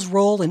 Haspel's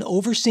role in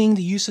overseeing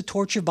the use of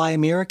torture by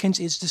Americans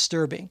is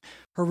disturbing.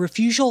 Her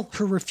refusal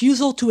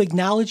to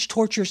acknowledge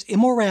torture's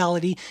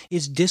immorality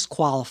is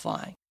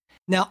disqualifying.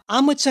 Now,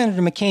 I'm with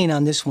Senator McCain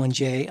on this one,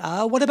 Jay.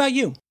 What about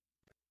you?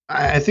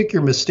 I think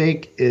your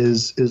mistake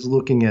is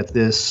looking at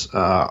this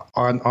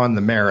on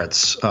the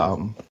merits.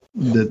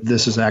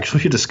 This is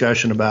actually a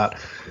discussion about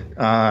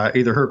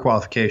either her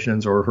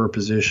qualifications or her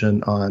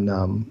position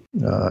on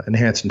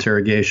enhanced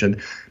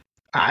interrogation.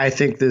 I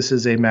think this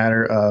is a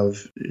matter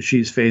of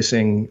she's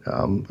facing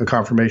a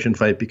confirmation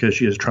fight because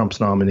she is Trump's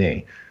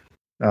nominee.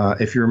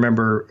 If you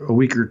remember, a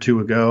week or two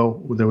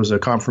ago, there was a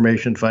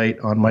confirmation fight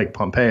on Mike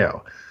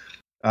Pompeo.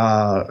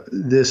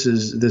 This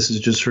is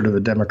just sort of a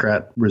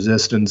Democrat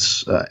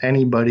resistance.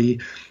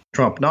 Anybody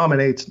Trump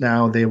nominates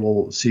now, they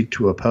will seek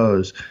to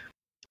oppose.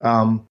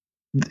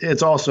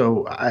 It's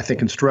also, I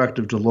think,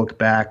 instructive to look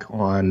back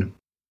on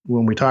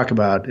when we talk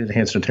about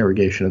enhanced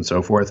interrogation and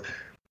so forth,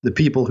 the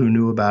people who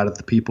knew about it,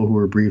 the people who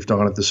were briefed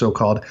on it, the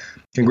so-called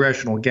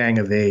Congressional Gang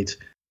of Eight,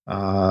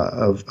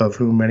 of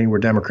whom many were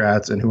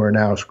Democrats and who are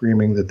now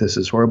screaming that this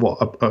is horrible,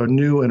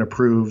 knew and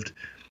approved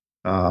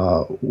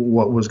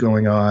what was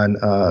going on.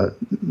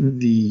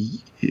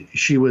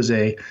 She was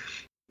I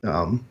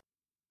don't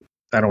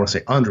want to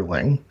say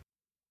underling,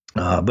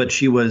 but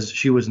she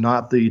was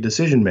not the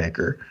decision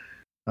maker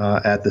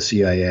at the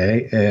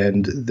CIA,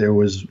 and there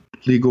was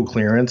legal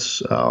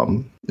clearance.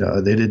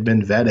 It had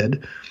been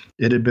vetted.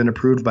 It had been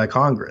approved by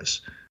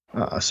Congress.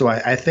 So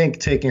I think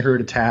taking her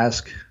to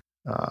task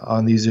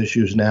on these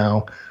issues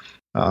now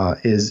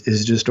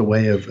is just a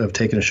way of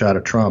taking a shot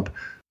at Trump.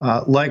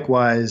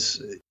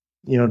 Likewise,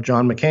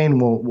 John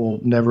McCain will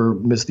never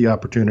miss the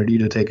opportunity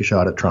to take a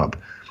shot at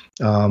Trump.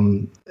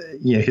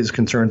 His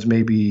concerns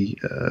may be,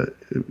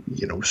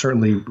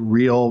 certainly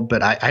real,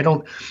 but I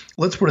don't.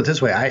 Let's put it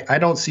this way: I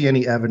don't see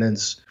any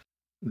evidence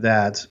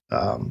that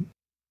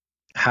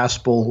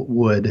Haspel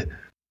would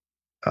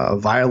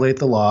violate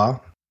the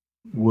law,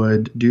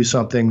 would do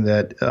something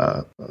that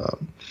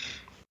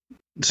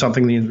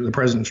something the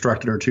president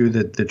instructed her to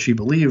that she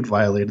believed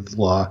violated the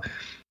law,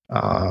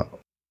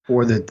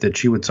 or that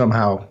she would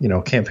somehow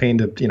campaign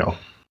to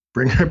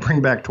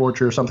bring back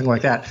torture or something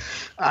like that.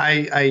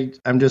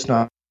 I'm just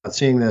not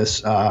seeing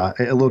this.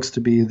 It looks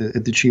to be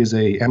that she is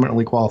a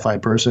eminently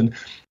qualified person.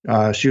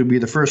 She would be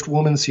the first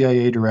woman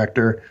CIA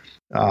director,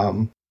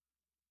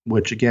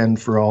 which again,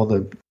 for all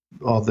the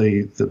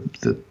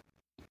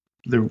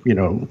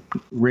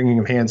wringing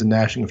of hands and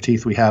gnashing of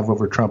teeth we have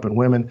over Trump and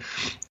women,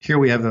 here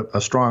we have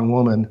a strong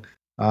woman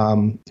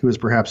who is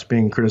perhaps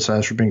being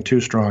criticized for being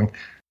too strong,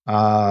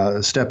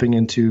 stepping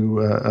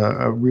into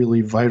a really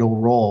vital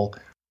role.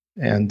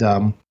 And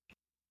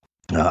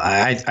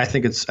I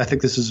think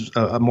this is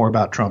more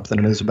about Trump than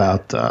it is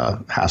about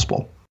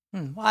Haspel.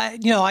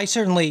 I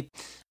certainly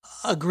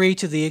agree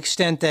to the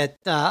extent that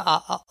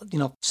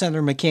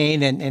Senator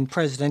McCain and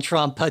President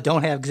Trump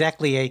don't have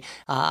exactly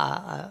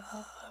a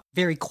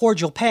very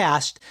cordial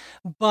past,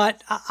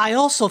 but I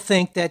also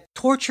think that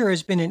torture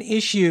has been an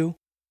issue,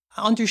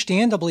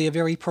 understandably a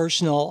very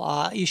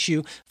personal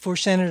issue for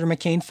Senator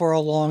McCain for a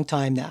long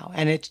time now.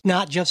 And it's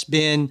not just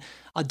been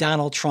a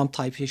Donald Trump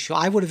type issue.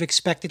 I would have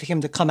expected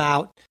him to come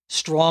out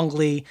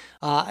strongly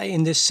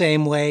in this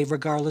same way,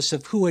 regardless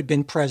of who had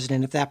been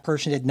president, if that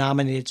person had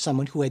nominated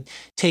someone who had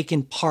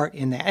taken part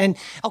in that. And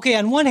okay,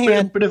 on one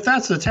hand, but if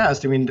that's the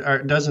test, I mean,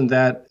 doesn't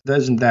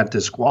that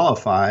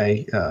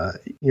disqualify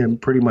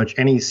pretty much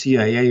any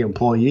CIA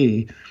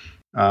employee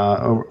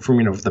from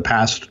the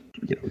past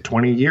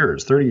 20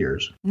 years, 30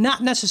 years?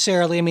 Not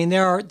necessarily. I mean,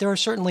 there are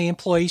certainly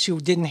employees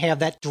who didn't have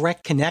that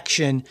direct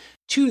connection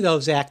to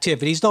those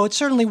activities, though it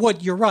certainly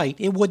would, you're right,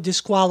 it would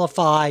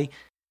disqualify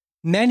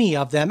many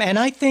of them. And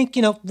I think,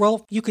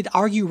 you could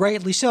argue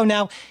rightly so.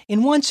 Now,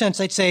 in one sense,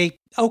 I'd say,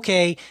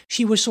 okay,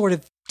 she was sort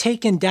of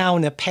taken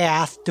down a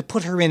path to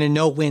put her in a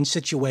no-win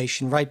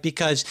situation, right?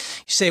 Because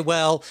you say,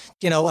 well,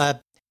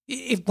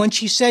 when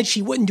she said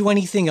she wouldn't do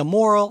anything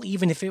immoral,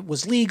 even if it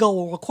was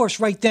legal, well, of course,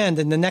 right then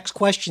the next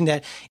question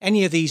that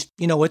any of these,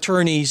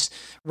 attorneys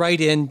right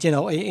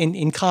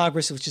in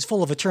Congress, which is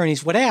full of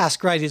attorneys, would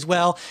ask, right, is,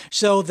 well,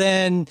 so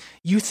then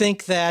you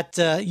think that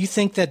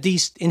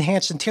these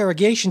enhanced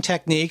interrogation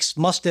techniques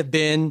must have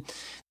been,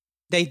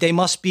 they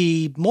must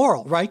be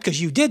moral, right?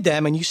 Because you did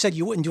them and you said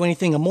you wouldn't do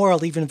anything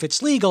immoral, even if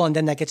it's legal. And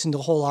then that gets into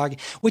a whole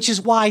argument, which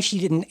is why she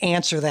didn't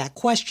answer that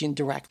question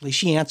directly.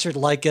 She answered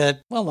like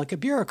a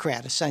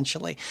bureaucrat,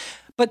 essentially.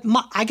 But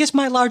I guess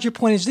my larger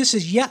point is this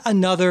is yet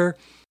another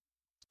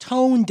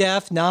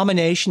tone-deaf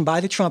nomination by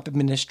the Trump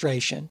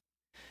administration.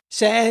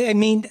 So, I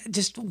mean,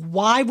 just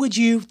why would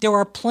you? There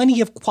are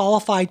plenty of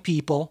qualified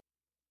people.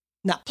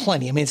 Not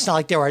plenty. I mean, it's not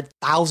like there are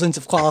thousands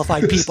of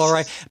qualified people,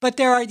 right? But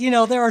there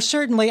are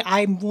certainly,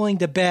 I'm willing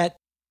to bet,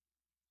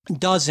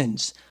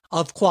 dozens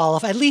of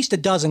at least a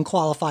dozen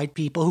qualified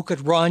people who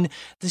could run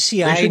the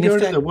CIA. They should go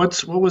to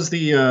who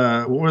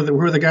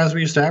were the guys we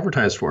used to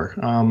advertise for?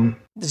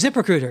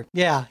 ZipRecruiter,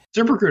 yeah.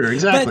 ZipRecruiter,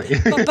 exactly.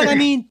 But I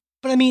mean,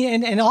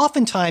 and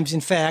oftentimes,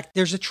 in fact,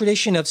 there's a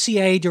tradition of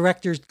CIA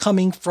directors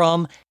coming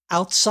from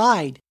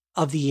outside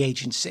of the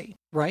agency,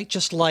 right?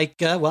 Just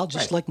like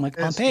like Mike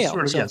Pompeo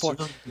and so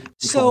forth.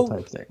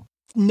 So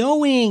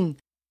knowing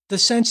the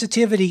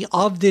sensitivity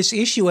of this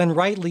issue, and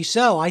rightly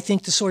so, I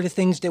think the sort of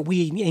things that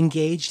we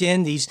engaged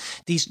in, these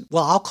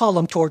I'll call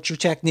them torture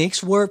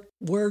techniques, were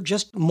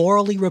just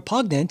morally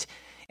repugnant.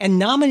 And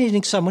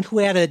nominating someone who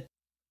had a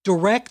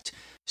direct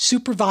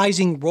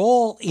supervising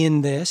role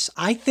in this,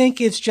 I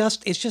think it's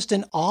just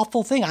an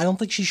awful thing. I don't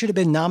think she should have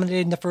been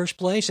nominated in the first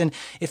place. And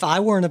if I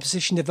were in a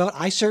position to vote,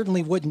 I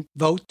certainly wouldn't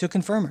vote to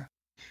confirm her.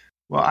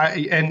 Well,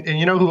 and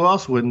you know who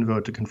else wouldn't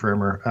vote to confirm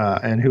her,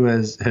 and who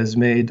has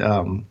made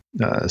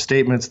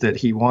statements that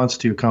he wants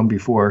to come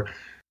before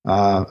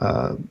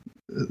the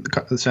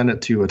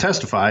Senate to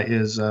testify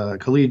is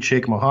Khalid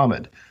Sheikh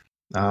Mohammed,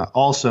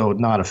 also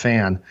not a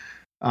fan.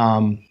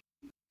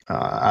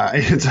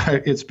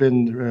 It's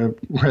been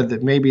read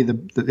that maybe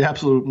the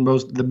absolute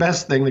the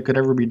best thing that could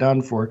ever be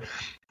done for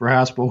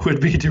Haspel would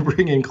be to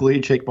bring in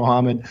Khalid Sheikh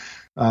Mohammed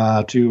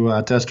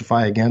to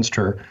testify against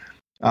her.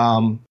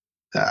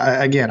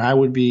 Again, I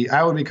would be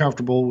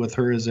comfortable with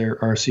her as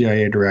our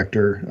CIA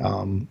director,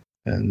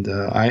 and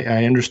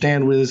I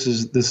understand where this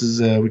is.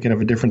 We can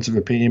have a difference of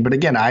opinion, but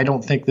again, I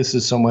don't think this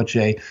is so much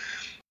a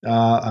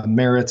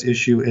merits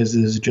issue as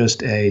is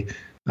just a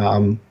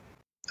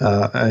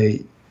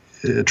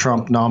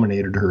Trump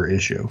nominated her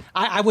issue.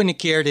 I wouldn't have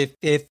cared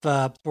if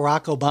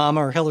Barack Obama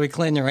or Hillary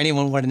Clinton or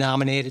anyone would have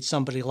nominated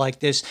somebody like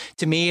this.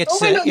 To me,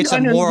 it's a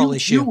moral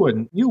issue.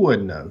 You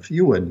wouldn't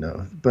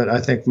have. But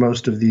I think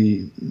most of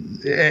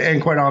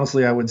and quite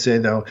honestly, I would say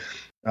though,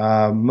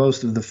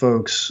 most of the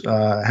folks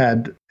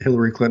had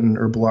Hillary Clinton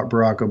or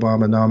Barack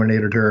Obama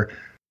nominated her,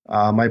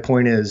 My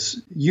point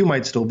is, you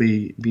might still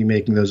be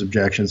making those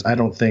objections. I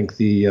don't think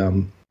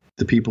the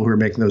people who are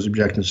making those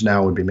objections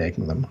now would be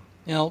making them.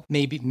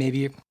 Maybe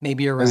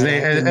you're right.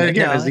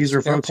 As these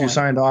are folks who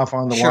signed off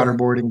on the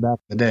waterboarding back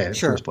in the day in the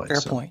first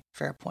place.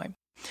 Fair point.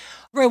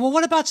 Right. Well,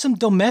 what about some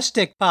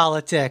domestic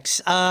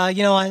politics?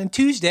 On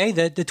Tuesday,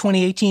 the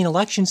 2018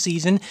 election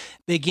season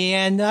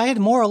began, I had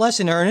more or less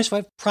in earnest. We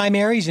have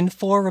primaries in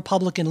 4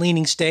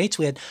 Republican-leaning states.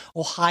 We had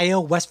Ohio,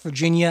 West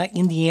Virginia,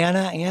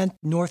 Indiana, and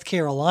North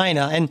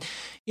Carolina. And,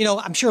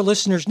 I'm sure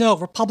listeners know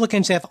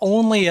Republicans have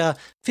only a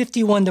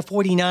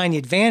 51-49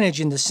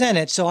 advantage in the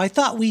Senate. So I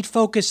thought we'd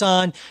focus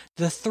on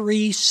the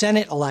 3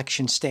 Senate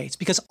election states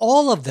because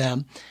all of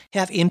them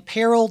have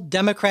imperiled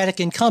Democratic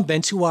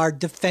incumbents who are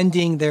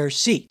defending their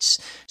seats,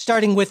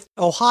 starting with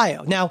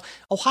Ohio. Now,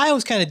 Ohio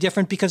is kind of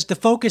different because the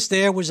focus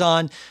there was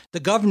on the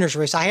governor's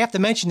race. I have to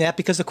mention that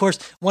because, of course,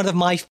 one of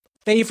my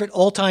favorite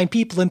all-time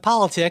people in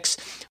politics,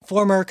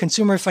 former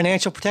Consumer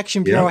Financial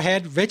Protection Bureau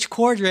head Rich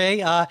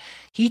Cordray,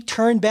 he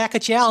turned back a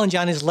challenge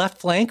on his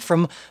left flank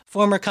from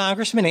former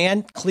congressman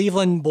and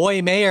Cleveland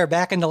boy mayor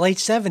back in the late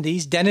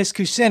 70s, Dennis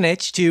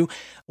Kucinich, to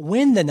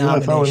win the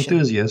nomination. UFO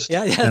enthusiast.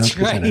 Yeah, that's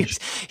right.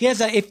 He has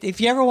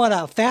if you ever want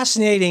a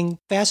fascinating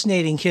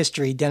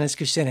history, Dennis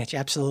Kucinich,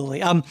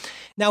 absolutely.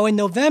 Now in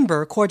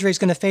November, Cordray is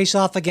going to face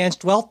off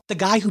against, the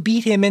guy who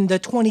beat him in the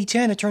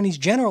 2010 Attorney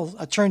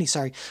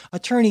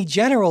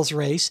General's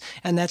race,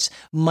 and that's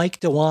Mike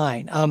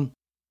DeWine.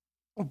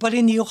 But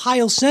in the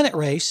Ohio Senate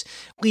race,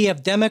 we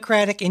have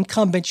Democratic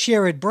incumbent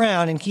Sherrod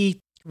Brown, and he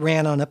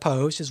ran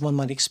unopposed, as one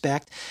might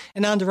expect.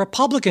 And on the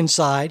Republican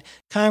side,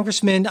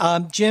 Congressman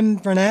Jim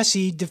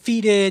Bernassi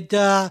defeated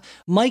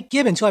Mike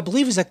Gibbons, who I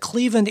believe is a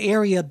Cleveland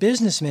area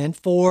businessman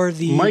for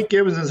the... Mike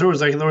Gibbons, there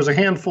was a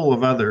handful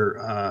of other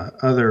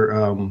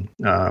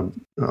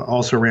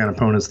also ran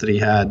opponents that he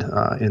had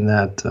in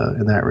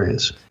that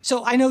race.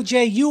 So I know,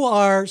 Jay, you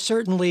are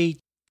certainly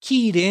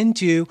keyed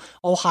into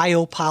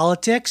Ohio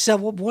politics.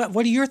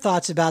 What are your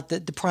thoughts about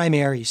the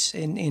primaries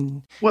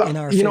in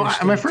our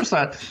state? My first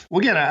thought,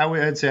 again,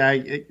 I'd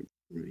say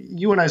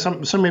you and I,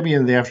 some maybe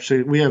in the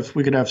after,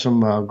 we could have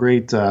some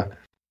great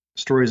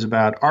stories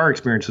about our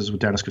experiences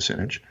with Dennis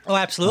Kucinich. Oh,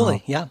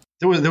 absolutely. Yeah.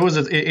 There was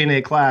in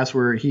a class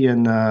where he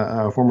and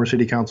former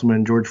city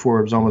councilman George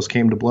Forbes almost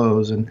came to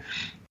blows, and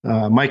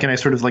Mike and I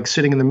sort of like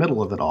sitting in the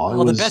middle of it all.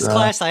 Well, the best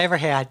class I ever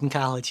had in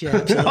college. Yeah,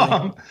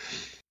 absolutely.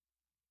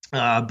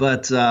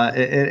 But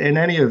in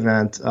any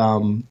event,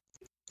 and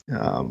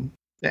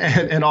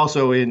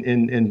also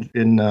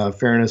in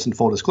fairness and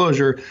full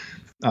disclosure,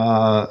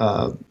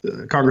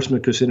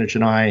 Congressman Kucinich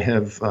and I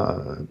have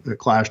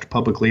clashed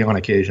publicly on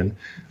occasion,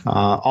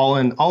 all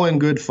in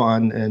good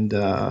fun and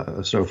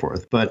so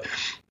forth. But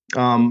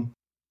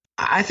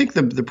I think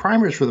the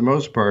primaries, for the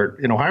most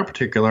part, in Ohio in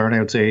particular, and I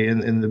would say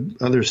in the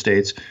other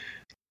states,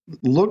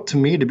 look to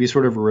me to be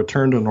sort of a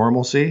return to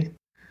normalcy.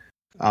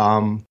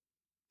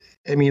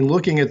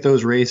 Looking at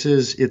those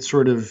races, it's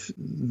sort of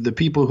the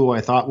people who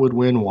I thought would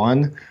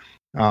won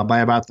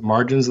by about the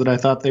margins that I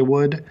thought they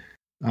would.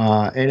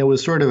 And it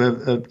was sort of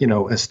a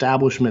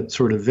establishment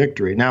sort of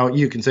victory. Now,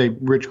 you can say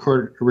Rich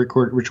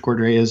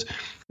Cordray is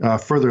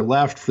further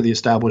left for the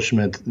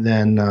establishment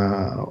than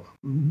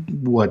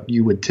what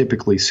you would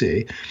typically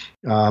see,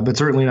 but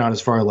certainly not as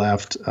far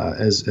left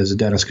as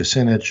Dennis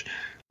Kucinich.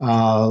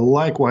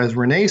 Likewise,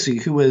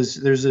 Renacci,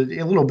 there's a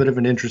little bit of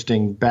an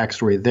interesting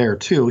backstory there,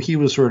 too. He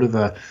was sort of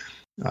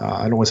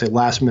I don't want to say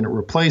last minute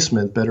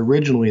replacement, but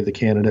originally the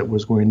candidate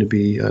was going to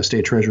be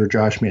State Treasurer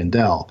Josh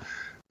Mandel,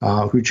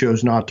 who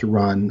chose not to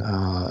run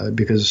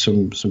because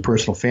of some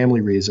personal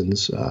family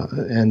reasons.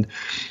 So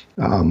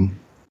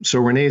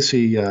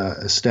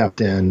Renacci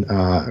stepped in.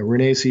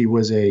 Renacci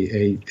was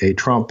a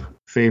Trump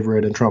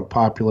favorite and Trump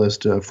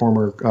populist,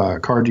 former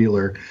car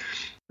dealer.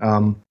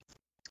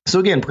 So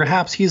again,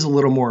 perhaps he's a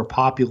little more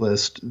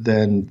populist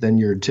than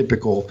your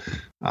typical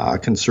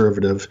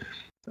conservative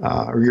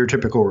or your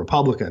typical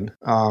Republican.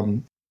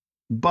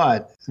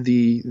 But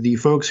the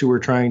folks who were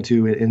trying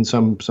to, in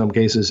some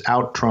cases,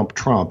 out Trump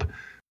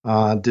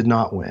did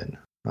not win,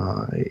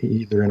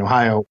 either in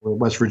Ohio or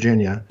West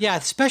Virginia. Yeah,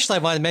 especially I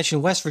want to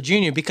mention West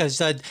Virginia because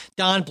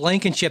Don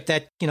Blankenship,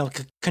 that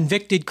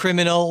convicted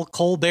criminal,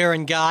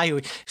 coal-bearing guy who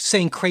was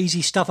saying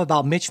crazy stuff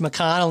about Mitch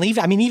McConnell.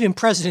 Even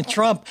President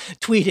Trump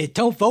tweeted,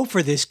 "Don't vote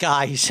for this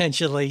guy,"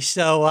 essentially.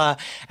 So,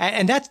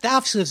 and that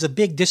obviously was a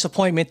big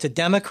disappointment to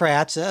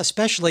Democrats,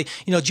 especially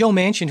Joe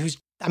Manchin, who's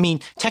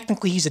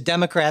technically he's a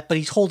Democrat, but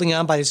he's holding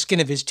on by the skin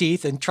of his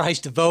teeth and tries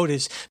to vote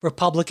as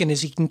Republican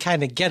as he can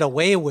kind of get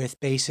away with,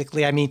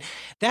 basically.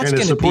 That's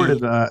going to supported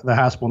the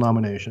Haspel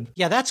nomination.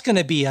 Yeah, that's going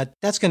to be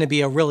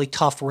a really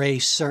tough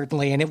race,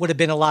 certainly, and it would have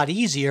been a lot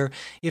easier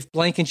if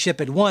Blankenship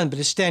had won. But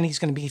instead, he's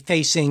going to be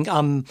facing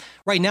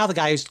right now the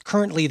guy who's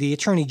currently the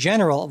Attorney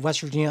General of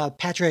West Virginia,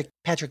 Patrick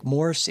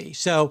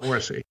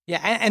Morrisey.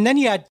 Yeah, and then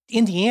you had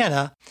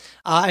Indiana,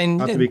 and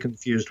not to be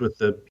confused with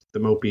the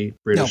mopey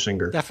British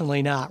singer.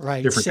 Definitely not,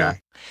 right? Different guy.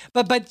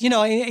 But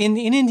in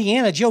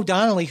Indiana, Joe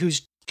Donnelly,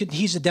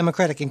 he's a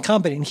Democratic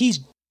incumbent, and he's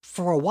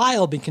for a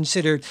while been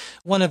considered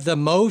one of the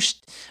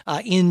most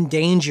in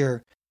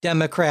danger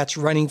Democrats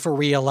running for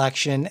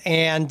re-election.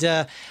 And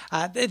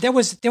there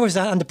was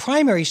on the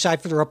primary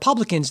side for the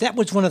Republicans, that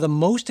was one of the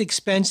most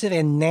expensive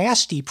and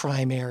nasty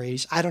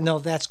primaries. I don't know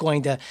if that's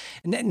going to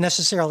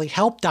necessarily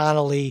help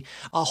Donnelly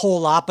a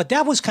whole lot, but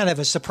that was kind of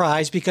a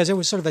surprise because it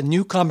was sort of a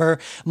newcomer,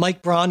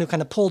 Mike Braun, who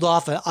kind of pulled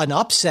off an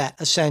upset,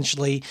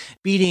 essentially,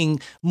 beating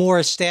two more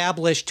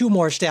established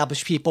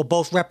people,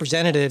 both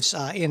representatives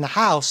in the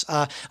House,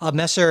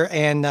 Messer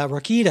and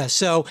Rokita.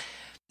 So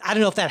I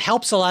don't know if that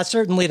helps a lot.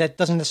 Certainly that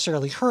doesn't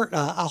necessarily hurt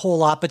a whole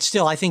lot, but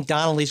still, I think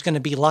Donnelly's going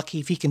to be lucky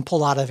if he can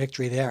pull out a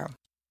victory there.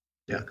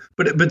 Yeah,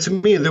 but to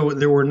me,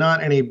 there were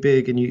not any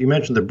big, and you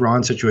mentioned the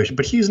Braun situation,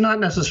 but he's not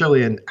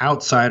necessarily an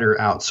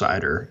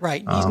outsider.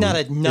 Right, he's not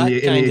a nut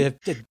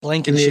of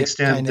Blankenship. In the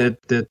extent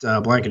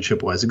that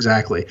Blankenship was,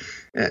 exactly.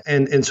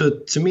 And so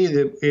to me,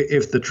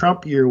 if the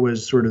Trump year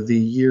was sort of the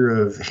year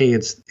of, hey,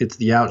 it's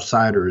the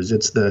outsiders,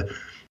 it's the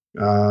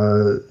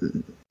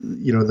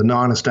the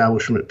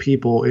non-establishment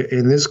people.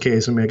 In this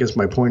case, I mean, I guess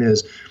my point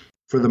is,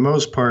 for the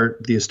most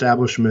part, the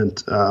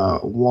establishment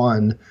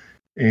won,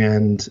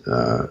 and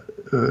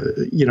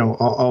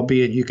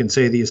albeit you can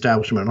say the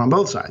establishment on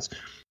both sides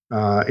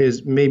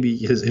has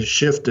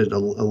shifted a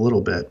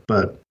little bit,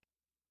 but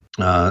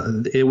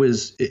it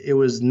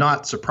was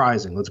not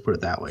surprising. Let's put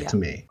it that way to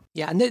me.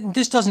 Yeah, and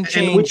this doesn't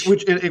change.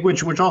 And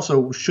which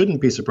also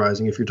shouldn't be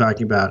surprising if you're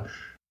talking about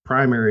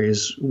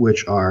primaries,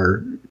 which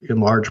are in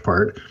large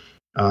part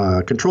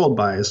controlled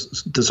by,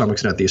 to some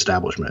extent, the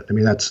establishment. I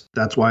mean,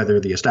 that's why they're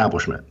the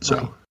establishment. So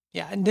right.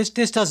 Yeah, and this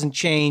doesn't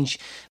change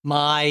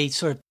my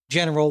sort of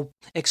general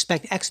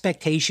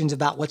expectations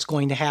about what's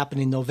going to happen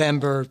in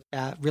November,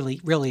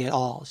 really at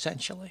all,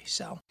 essentially.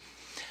 So,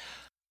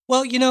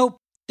 well,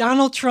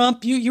 Donald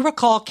Trump, you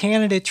recall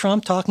candidate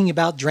Trump talking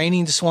about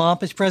draining the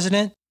swamp as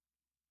president?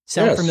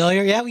 Sound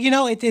familiar? Yeah,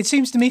 it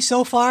seems to me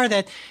so far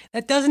that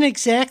doesn't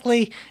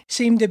exactly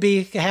seem to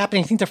be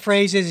happening. I think the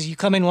phrase is you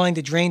come in wanting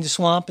to drain the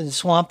swamp and the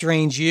swamp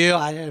drains you.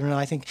 I don't know.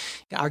 I think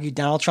you could argue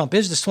Donald Trump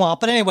is the swamp.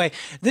 But anyway,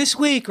 this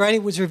week, right,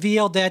 it was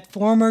revealed that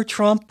former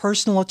Trump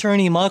personal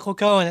attorney Michael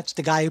Cohen, that's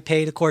the guy who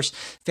paid, of course,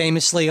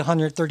 famously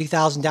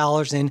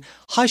 $130,000 in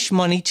hush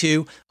money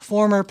to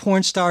former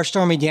porn star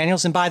Stormy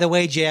Daniels. And by the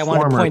way, Jay, I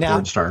want to point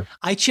out,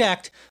 I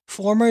checked.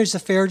 Former is a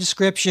fair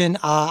description.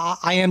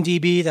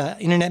 IMDb, the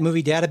Internet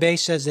Movie Database,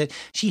 says that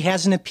she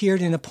hasn't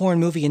appeared in a porn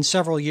movie in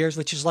several years,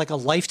 which is like a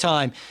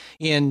lifetime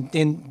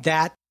in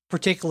that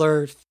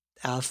particular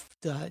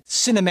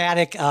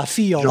cinematic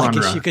field, genre. I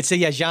guess you could say.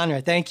 Yeah,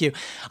 genre. Thank you.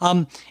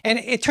 And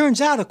it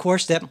turns out, of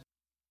course, that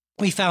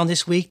we found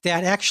this week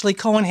that actually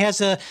Cohen has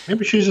a...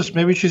 Maybe she's just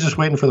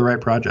waiting for the right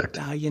project.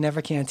 You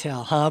never can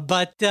tell, huh?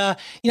 But,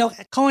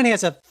 Cohen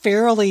has a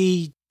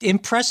fairly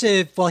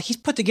impressive, he's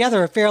put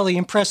together a fairly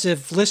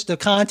impressive list of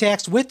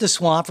contacts with the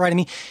swamp, right? I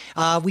mean,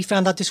 we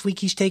found out this week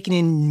he's taken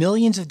in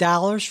millions of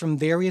dollars from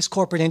various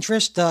corporate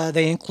interests.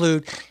 They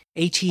include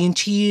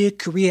AT&T,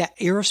 Korea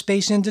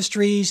Aerospace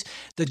Industries,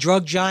 the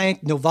drug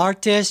giant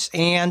Novartis,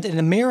 and an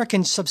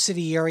American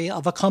subsidiary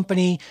of a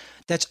company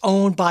that's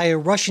owned by a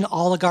Russian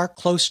oligarch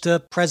close to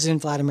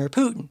President Vladimir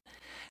Putin.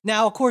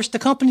 Now, of course, the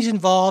companies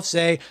involved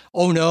say,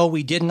 oh, no,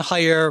 we didn't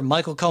hire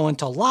Michael Cohen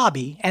to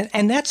lobby.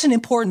 And that's an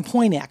important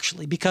point,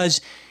 actually,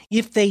 because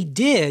if they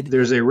did...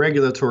 There's a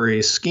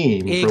regulatory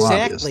scheme for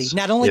lobbyists. Exactly.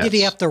 Not only did he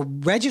have to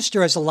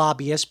register as a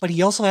lobbyist, but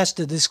he also has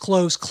to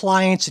disclose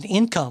clients and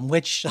income,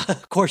 which,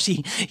 of course,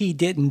 he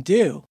didn't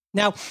do.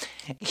 Now,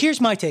 here's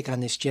my take on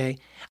this, Jay.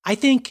 I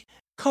think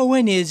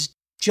Cohen is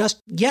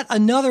just yet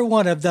another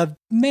one of the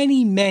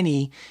many,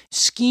 many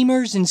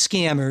schemers and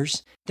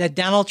scammers that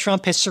Donald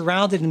Trump has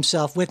surrounded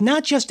himself with,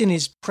 not just in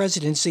his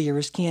presidency or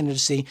his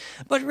candidacy,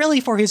 but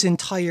really for his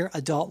entire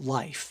adult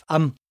life.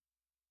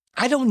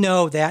 I don't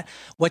know that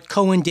what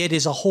Cohen did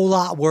is a whole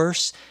lot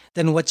worse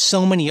than what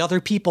so many other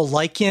people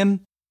like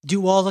him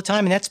do all the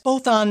time. And that's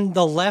both on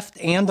the left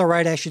and the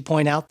right, I should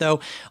point out, though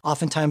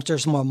oftentimes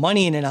there's more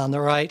money in it on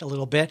the right a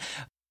little bit.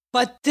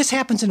 But this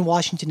happens in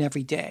Washington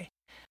every day.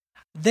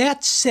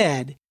 That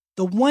said,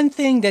 the one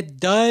thing that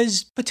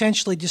does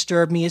potentially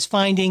disturb me is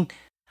finding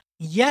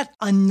yet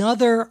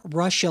another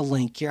Russia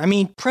link here. I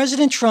mean,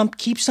 President Trump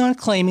keeps on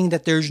claiming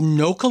that there's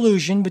no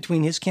collusion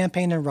between his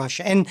campaign and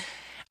Russia. And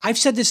I've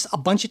said this a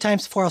bunch of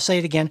times before, I'll say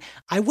it again.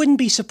 I wouldn't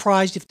be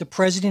surprised if the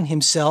president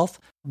himself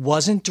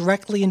wasn't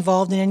directly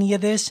involved in any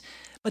of this.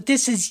 But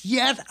this is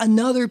yet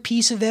another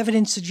piece of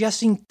evidence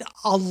suggesting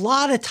a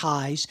lot of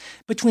ties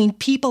between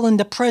people in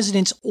the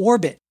president's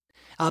orbit.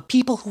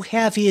 People who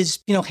have his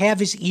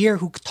ear,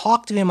 who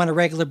talk to him on a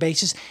regular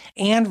basis,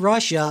 and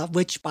Russia,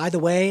 which, by the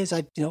way, is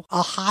a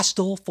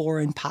hostile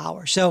foreign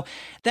power. So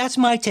that's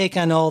my take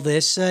on all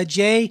this.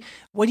 Jay,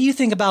 what do you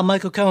think about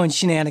Michael Cohen's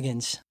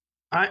shenanigans?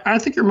 I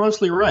think you're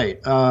mostly right.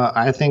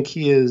 I think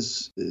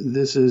this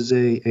is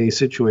a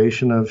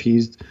situation of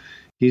he's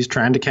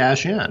trying to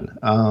cash in.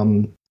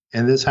 And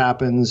this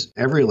happens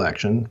every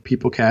election.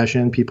 People cash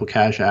in, people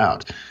cash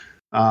out.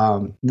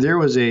 There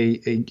was a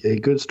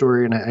good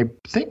story, and I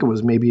think it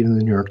was maybe even in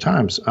the New York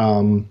Times,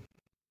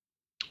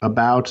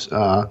 about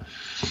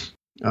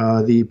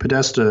the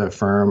Podesta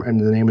firm, and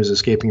the name is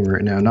escaping me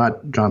right now,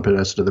 not John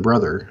Podesta, the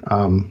brother,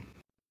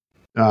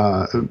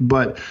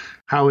 but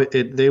how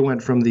they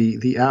went from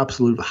the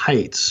absolute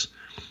heights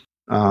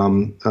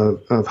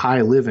of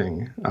high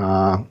living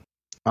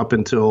up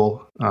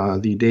until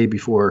the day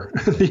before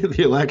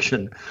the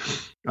election,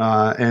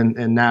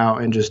 and now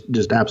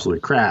just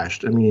absolutely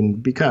crashed. I mean,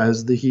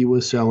 because he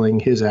was selling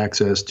his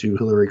access to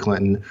Hillary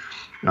Clinton.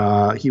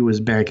 He was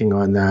banking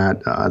on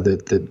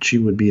that she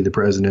would be the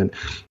president,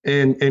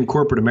 and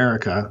corporate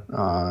America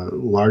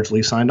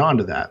largely signed on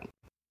to that.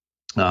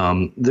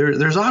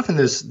 There's often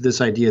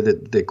this idea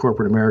that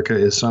corporate America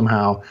is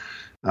somehow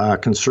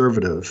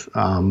conservative.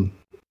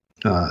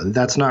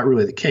 That's not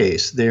really the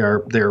case.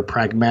 They're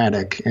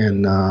pragmatic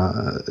and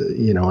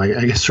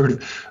I guess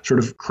sort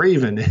of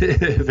craven,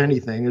 if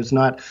anything. There's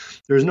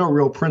no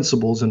real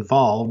principles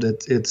involved.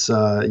 It's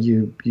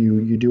you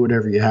do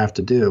whatever you have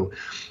to do.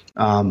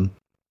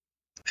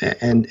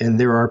 And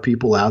there are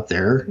people out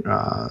there,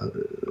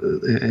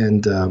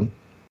 and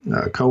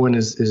Cohen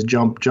is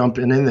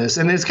jumping in this,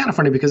 and it's kind of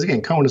funny because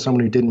again, Cohen is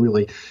someone who didn't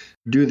really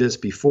do this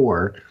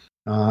before,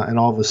 and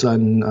all of a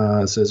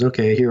sudden says,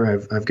 "Okay, here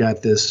I've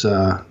got this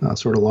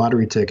sort of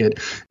lottery ticket."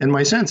 And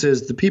my sense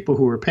is the people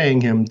who were paying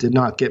him did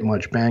not get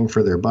much bang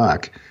for their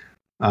buck,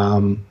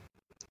 and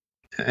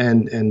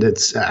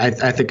it's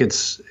I think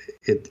it's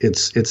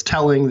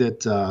telling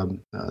that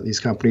these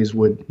companies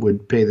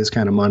would pay this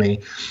kind of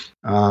money.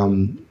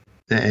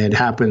 It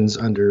happens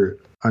under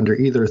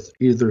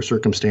either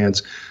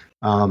circumstance.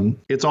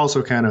 It's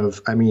also kind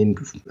of, I mean,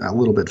 a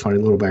little bit funny,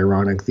 a little bit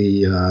ironic.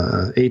 The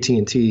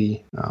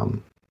AT&T,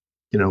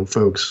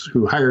 folks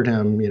who hired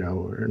him,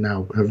 are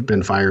now have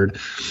been fired,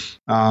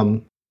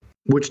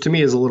 which to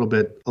me is a little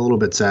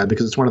bit sad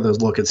because it's one of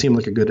those. Look, it seemed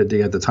like a good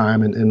idea at the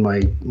time, and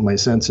my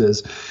sense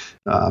is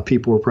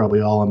people were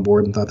probably all on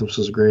board and thought this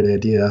was a great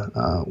idea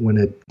when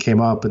it came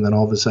up, and then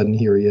all of a sudden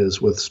here he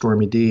is with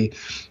Stormy D,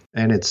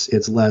 and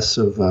it's less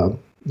of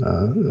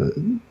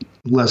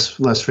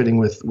less fitting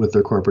with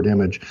their corporate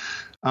image.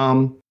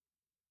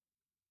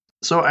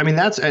 So I mean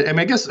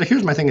I guess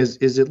here's my thing is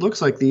it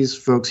looks like these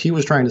folks, he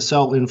was trying to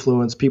sell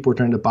influence, people were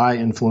trying to buy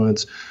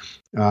influence.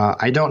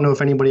 I don't know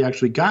if anybody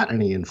actually got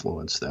any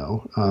influence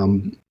though,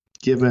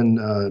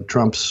 given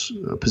Trump's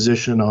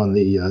position on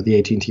the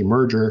AT&T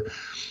merger.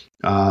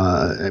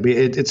 I mean,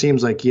 it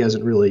seems like he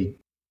hasn't really.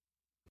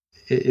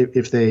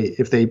 If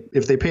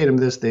they paid him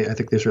this, I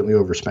think they certainly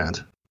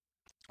overspent.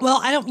 Well,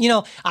 I don't.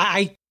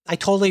 I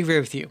totally agree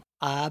with you.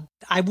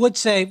 I would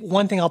say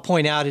one thing I'll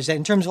point out is that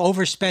in terms of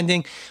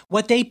overspending,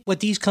 what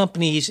these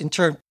companies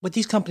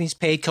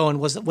paid Cohen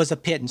was a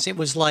pittance. It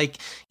was like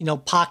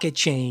pocket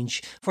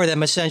change for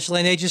them essentially,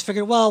 and they just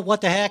figured, well,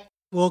 what the heck.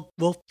 We'll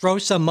throw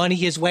some money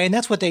his way, and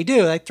that's what they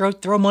do. They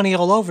throw money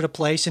all over the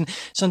place, and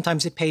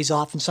sometimes it pays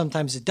off, and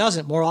sometimes it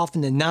doesn't. More often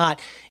than not,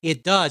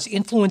 it does.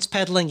 Influence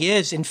peddling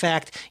is, in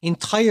fact,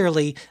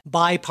 entirely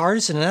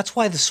bipartisan, and that's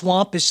why the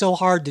swamp is so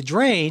hard to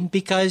drain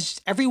because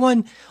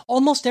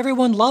almost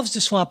everyone loves the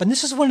swamp, and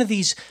this is one of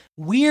these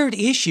weird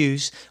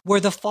issues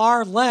where the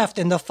far left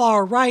and the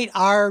far right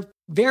are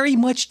very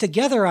much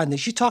together on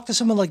this. You talk to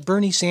someone like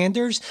Bernie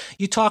Sanders,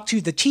 you talk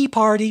to the Tea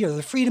Party or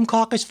the Freedom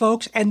Caucus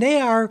folks, and they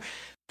are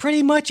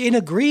pretty much in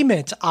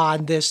agreement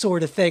on this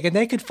sort of thing, and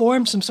they could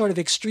form some sort of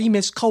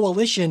extremist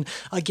coalition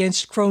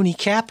against crony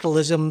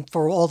capitalism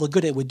for all the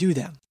good it would do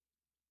them.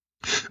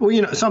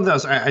 Well, something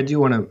else I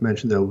do want to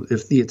mention, though,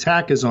 if the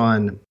attack is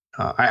on,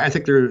 I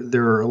think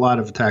there are a lot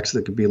of attacks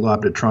that could be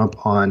lobbed at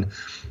Trump on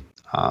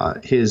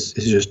his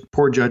just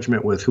poor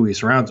judgment with who he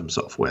surrounds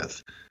himself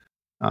with,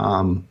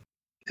 and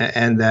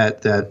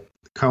that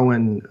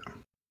Cohen,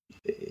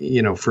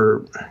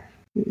 for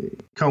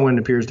Cohen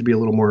appears to be a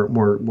little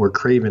more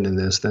craven in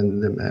this than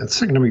the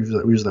second time we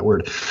use that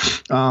word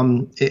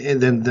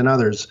than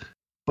others.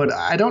 But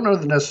I don't know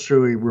that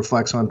necessarily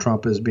reflects on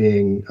Trump as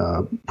being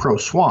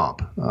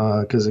pro-swamp,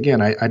 because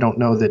again, I don't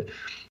know that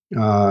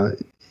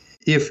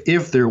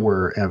if there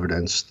were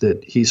evidence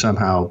that he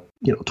somehow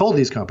told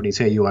these companies,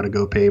 hey, you ought to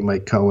go pay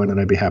Mike Cohen, and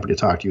I'd be happy to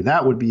talk to you.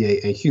 That would be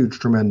a huge,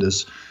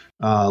 tremendous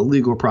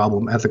legal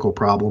problem, ethical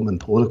problem,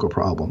 and political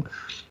problem.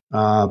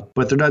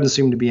 But there doesn't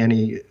seem to be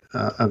any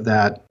of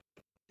that,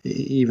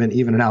 even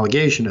an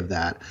allegation of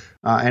that.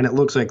 And it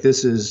looks like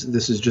this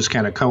is just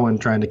kind of Cohen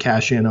trying to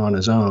cash in on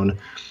his own.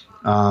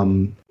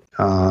 And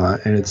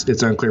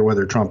it's unclear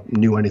whether Trump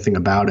knew anything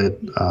about it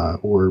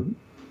or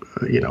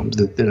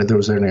that there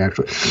was anything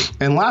actually.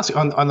 And lastly,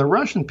 on the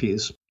Russian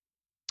piece,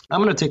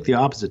 I'm going to take the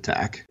opposite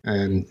tack.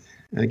 And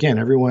again,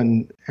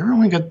 everyone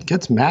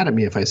gets mad at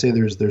me if I say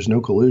there's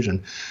no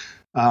collusion.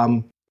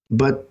 Well,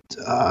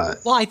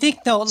 I think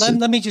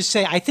let me just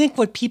say, I think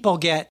what people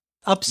get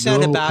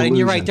upset about, and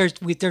you're right,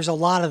 there's a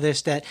lot of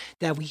this that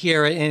we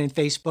hear in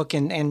Facebook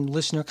and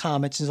listener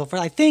comments and so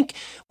forth. I think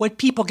what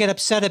people get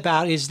upset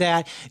about is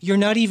that you're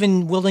not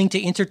even willing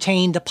to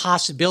entertain the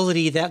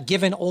possibility that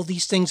given all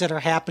these things that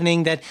are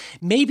happening, that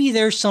maybe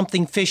there's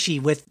something fishy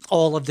with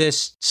all of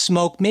this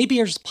smoke. Maybe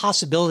there's a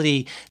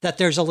possibility that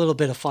there's a little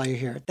bit of fire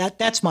here.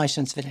 That's my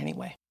sense of it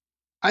anyway.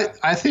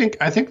 I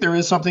think there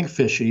is something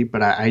fishy,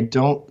 but I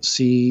don't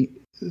see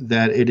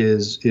that it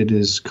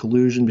is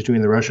collusion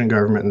between the Russian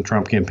government and the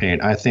Trump campaign.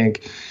 I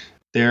think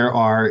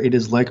it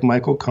is like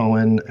Michael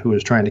Cohen, who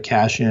is trying to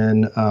cash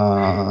in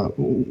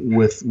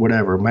with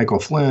whatever, Michael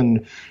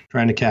Flynn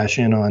trying to cash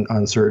in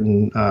on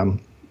certain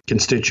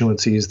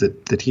constituencies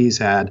that he's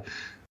had.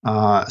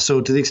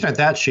 So to the extent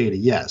that's shady,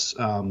 yes.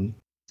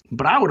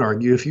 But I would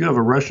argue if you have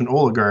a Russian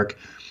oligarch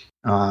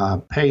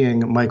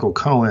paying Michael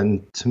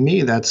Cohen, to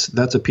me, that's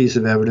a piece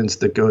of evidence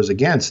that goes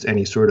against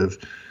any sort of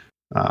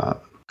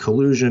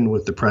collusion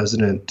with the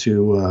president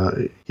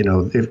to,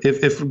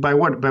 if by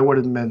what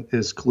it meant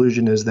is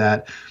collusion is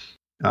that,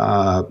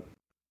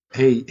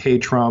 hey,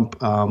 Trump,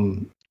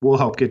 we'll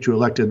help get you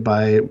elected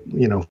by,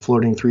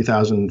 floating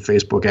 3,000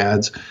 Facebook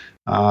ads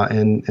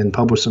and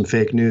publish some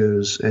fake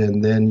news,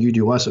 and then you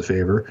do us a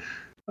favor.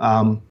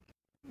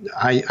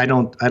 I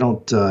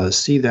don't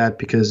see that,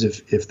 because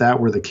if that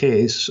were the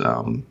case,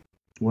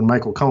 when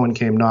Michael Cohen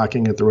came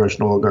knocking at the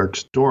Russian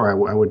oligarch's door,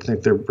 I would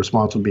think their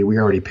response would be, "We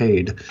already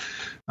paid,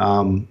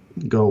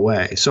 go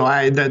away." So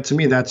to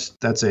me that's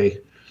a.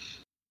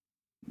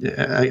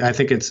 I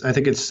think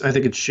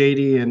it's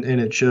shady, and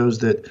it shows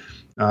that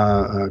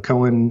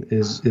Cohen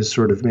is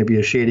sort of maybe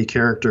a shady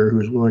character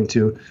who's willing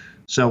to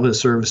sell his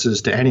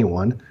services to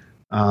anyone.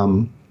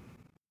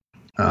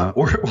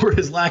 Or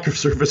his lack of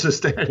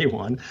services to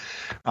anyone.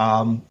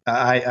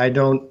 I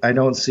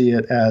don't see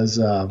it as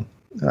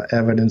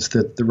evidence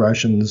that the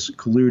Russians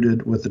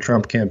colluded with the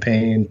Trump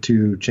campaign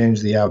to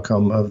change the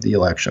outcome of the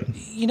election.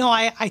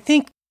 I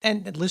think,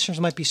 and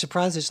listeners might be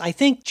surprised at this, I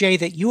think, Jay,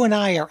 that you and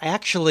I are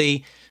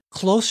actually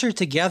closer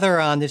together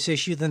on this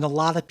issue than a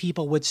lot of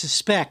people would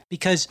suspect,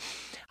 because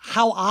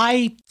how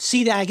I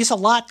see that, I guess a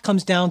lot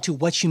comes down to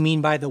what you mean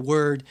by the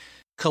word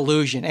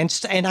collusion. And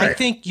right. I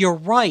think you're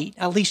right.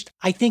 At least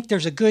I think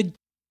there's a good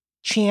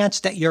chance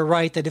that you're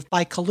right, that if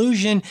by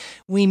collusion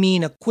we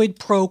mean a quid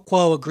pro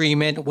quo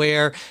agreement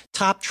where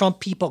top Trump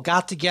people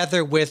got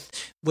together with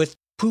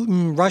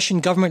Putin, Russian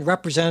government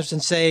representatives,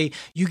 and say,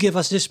 you give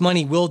us this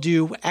money, we'll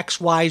do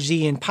X, Y,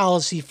 Z in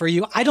policy for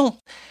you.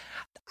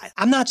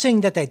 I'm not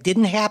saying that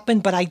didn't happen,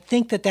 but I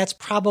think that that's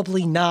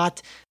probably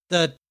not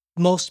the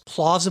most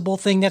plausible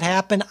thing that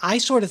happened. I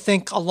sort of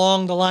think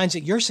along the lines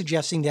that you're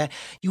suggesting, that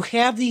you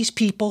have these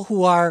people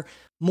who are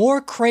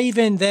more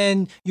craven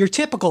than your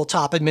typical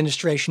top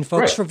administration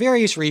folks, right, for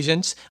various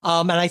reasons.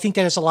 And I think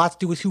that has a lot to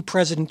do with who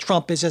President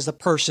Trump is as a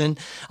person,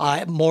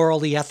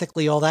 morally,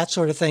 ethically, all that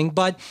sort of thing.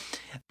 But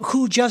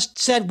who just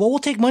said, well, we'll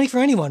take money for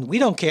anyone. We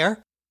don't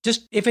care.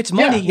 Just if it's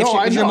money,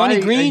 if your money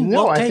green,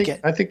 we'll take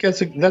it. I think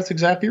that's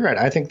exactly right.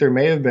 I think there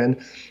may have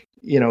been,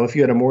 if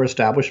you had a more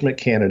establishment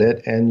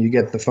candidate and you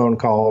get the phone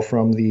call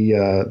from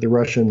the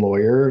Russian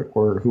lawyer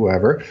or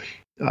whoever,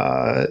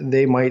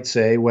 they might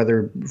say,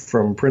 whether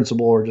from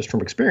principle or just from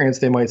experience,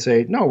 they might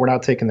say, no, we're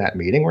not taking that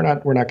meeting. We're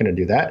not going to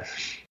do that.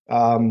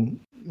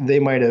 They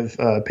might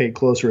have paid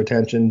closer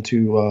attention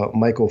to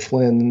Michael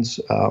Flynn's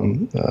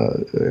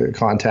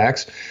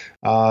contacts.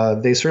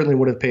 They certainly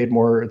would have paid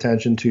more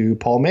attention to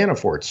Paul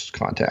Manafort's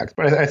contacts.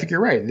 But I think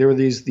you're right. There were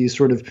these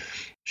sort of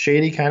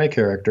shady kind of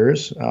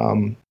characters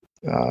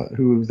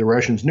who the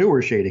Russians knew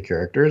were shady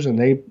characters, and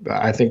they,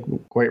 I think,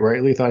 quite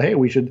rightly thought, "Hey,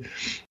 we should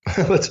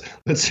let's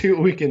see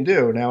what we can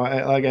do." Now,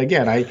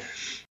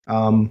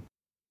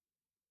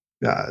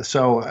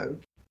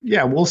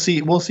 we'll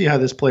see how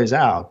this plays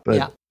out.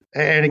 But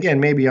and again,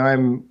 maybe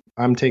I'm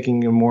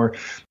taking a more.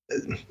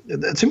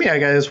 To me, I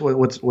guess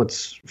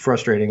what's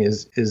frustrating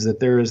is that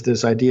there is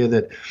this idea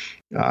that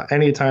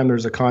anytime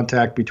there's a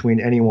contact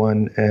between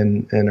anyone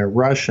and a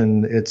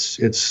Russian,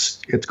 it's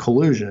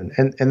collusion,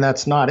 and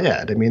that's not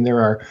it. I mean, there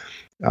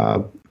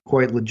are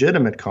quite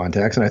legitimate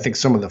contacts, and I think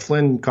some of the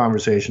Flynn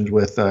conversations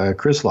with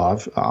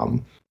Krislov,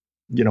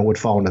 would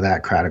fall into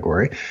that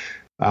category.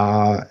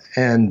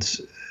 And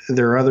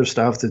there are other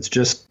stuff that's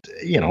just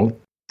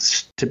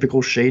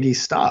typical shady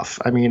stuff.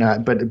 I mean,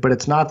 but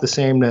it's not the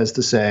same as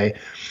to say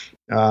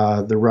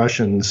the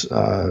Russians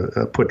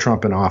put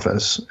Trump in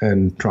office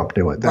and Trump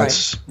knew it.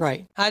 That's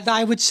right.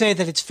 I would say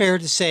that it's fair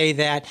to say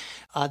that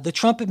the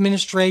Trump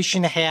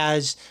administration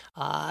has,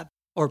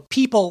 or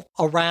people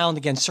around,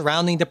 again,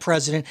 surrounding the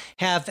president,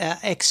 have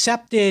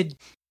accepted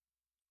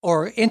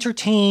or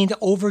entertained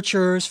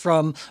overtures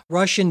from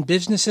Russian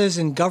businesses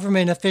and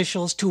government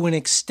officials to an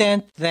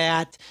extent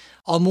that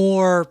a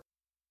more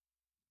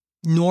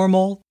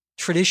normal,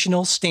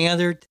 traditional,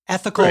 standard,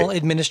 ethical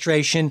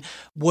administration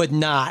would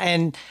not.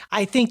 And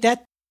I think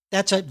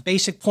that's a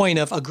basic point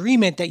of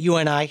agreement that you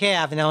and I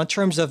have. Now, in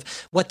terms of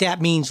what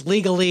that means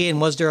legally and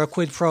was there a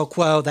quid pro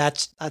quo,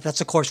 that's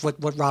of course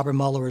what Robert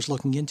Mueller is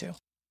looking into.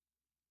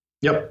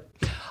 Yep.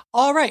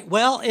 All right.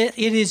 Well, it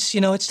is,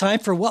 it's time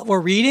for What We're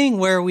Reading,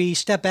 where we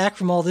step back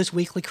from all this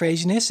weekly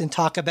craziness and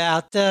talk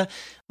about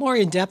more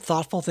in-depth,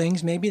 thoughtful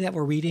things maybe that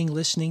we're reading,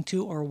 listening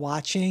to, or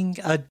watching.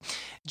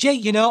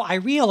 Jay, I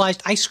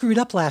realized I screwed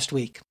up last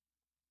week.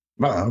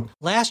 Uh-oh.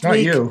 Last Not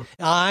week, you.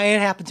 It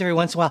happens every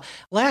once in a while.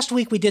 Last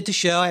week we did the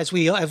show as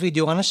we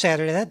do on a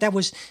Saturday. That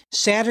was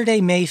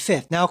Saturday, May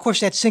 5th. Now, of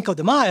course, that's Cinco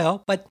de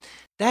Mayo, but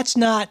That's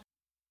not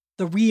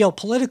the real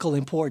political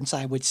importance,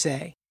 I would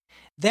say.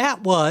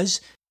 That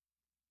was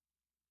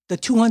the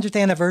 200th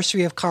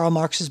anniversary of Karl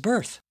Marx's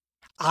birth.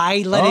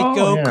 I let it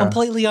go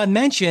completely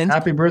unmentioned.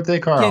 Happy birthday,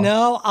 Karl. You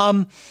know,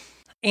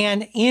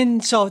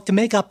 so to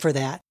make up for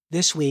that,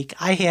 this week,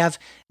 I have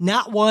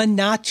not one,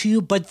 not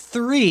two, but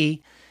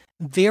three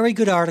very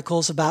good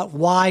articles about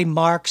why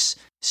Marx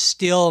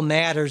still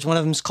matters. One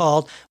of them is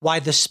called Why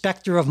the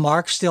Specter of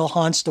Marx Still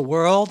Haunts the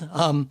World.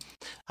 I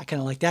kind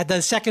of like that.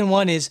 The second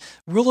one is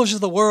Rulers of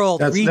the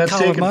World. That's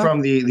taken from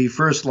the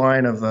first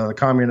line of the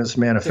Communist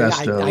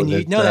Manifesto. I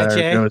know that,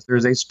 Jay.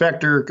 There's a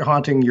specter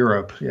haunting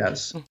Europe,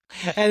 yes.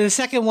 And the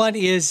second one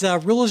is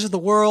Rulers of the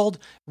World,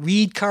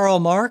 Read Karl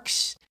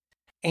Marx.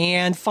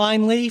 And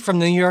finally, from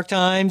the New York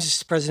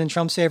Times, President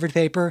Trump's favorite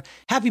paper,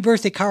 Happy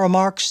Birthday, Karl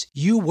Marx,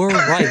 you were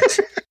right.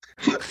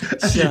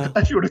 As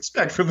you would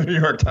expect from the New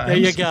York Times. There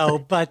you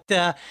go. But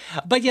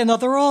you know,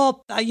 they're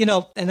all,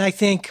 and I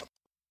think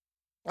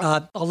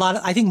I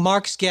think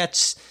Marx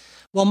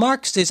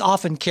Marx is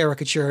often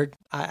caricatured,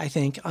 I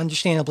think,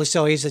 understandably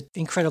so. He's an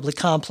incredibly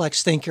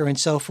complex thinker and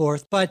so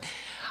forth. But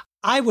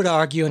I would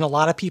argue, and a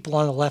lot of people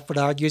on the left would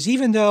argue, is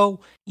even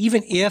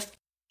if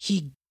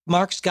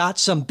Marx got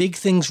some big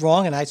things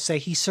wrong, and I'd say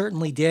he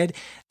certainly did,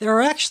 there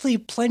are actually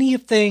plenty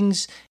of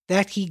things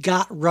that he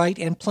got right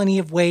and plenty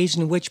of ways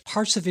in which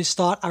parts of his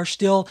thought are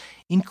still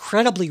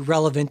incredibly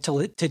relevant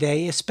to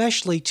today,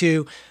 especially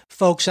to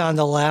folks on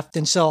the left.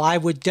 And so I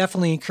would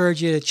definitely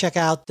encourage you to check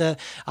out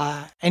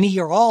any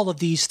or all of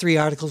these three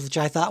articles, which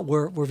I thought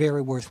were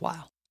very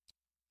worthwhile.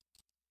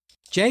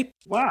 Jay?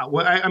 Wow.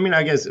 Well,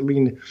 I guess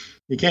you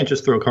can't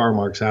just throw Karl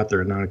Marx out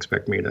there and not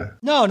expect me to.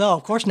 No,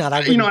 of course not.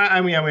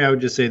 I would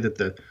just say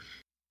that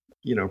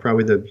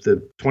probably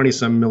the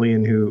 20-some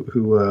million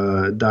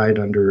who died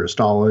under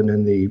Stalin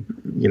and the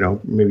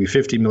maybe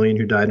 50 million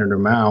who died under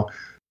Mao,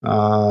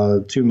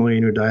 2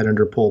 million who died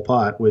under Pol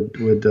Pot would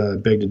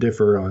beg to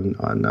differ on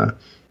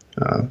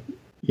how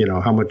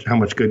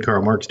much good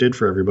Karl Marx did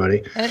for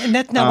everybody. And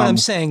that's not what I'm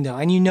saying, though,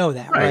 and you know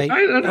that, right?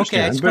 I understand.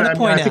 Okay, I just want to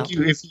point out. I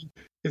think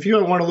if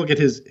you want to look at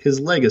his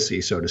legacy,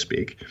 so to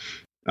speak.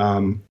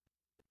 But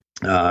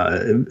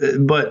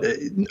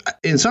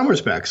in some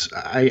respects,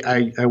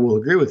 I will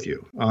agree with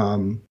you.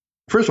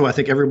 First of all, I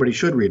think everybody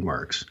should read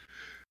Marx,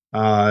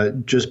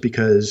 just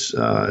because,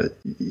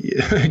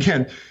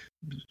 again,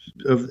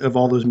 of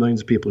all those millions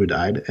of people who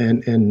died,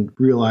 and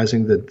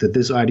realizing that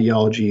this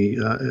ideology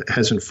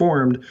has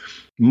informed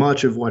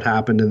much of what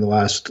happened in the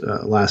last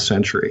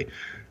century,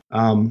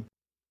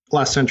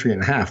 last century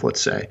and a half,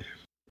 let's say.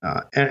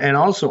 And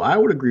also, I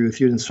would agree with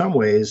you in some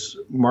ways.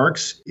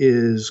 Marx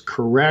is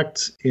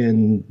correct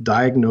in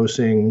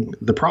diagnosing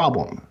the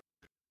problem,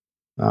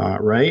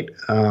 right?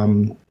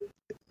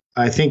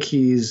 I think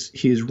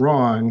he's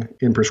wrong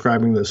in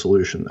prescribing the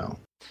solution, though.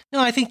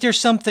 No, I think there's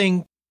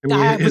something.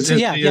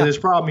 His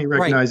problem he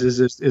recognizes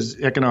is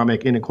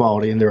economic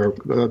inequality, and there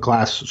are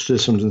class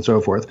systems and so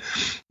forth.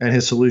 And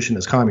his solution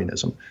is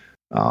communism.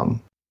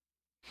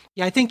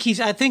 Yeah, I think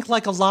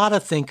like a lot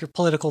of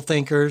political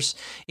thinkers,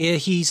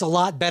 he's a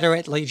lot better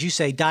at, like you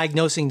say,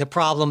 diagnosing the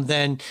problem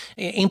than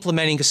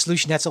implementing a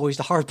solution. That's always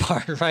the hard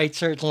part, right?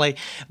 Certainly.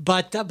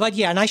 But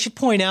yeah, and I should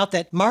point out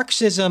that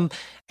Marxism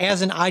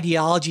as an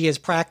ideology as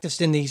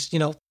practiced in these,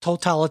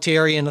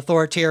 totalitarian,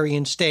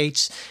 authoritarian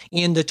states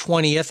in the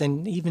 20th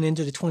and even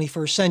into the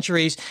 21st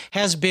centuries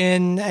has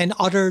been an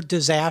utter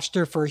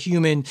disaster for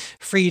human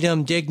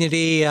freedom,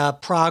 dignity,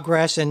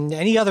 progress, and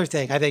any other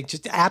thing. I think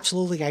just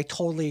absolutely, I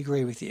totally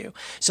agree with you.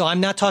 So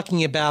I'm not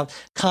talking about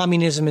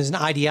communism as an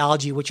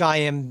ideology, which I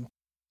am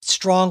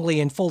strongly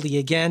and fully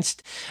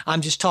against.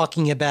 I'm just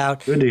talking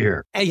about good to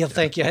hear.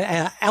 Thank you.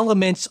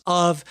 Elements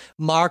of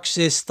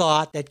Marxist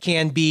thought that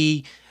can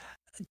be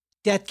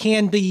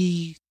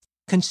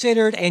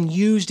considered and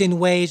used in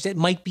ways that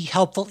might be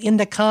helpful in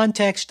the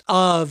context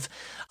of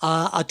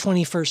a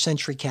 21st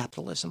century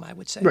capitalism, I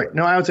would say. Right.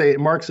 No, I would say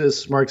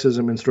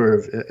Marxism in sort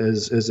of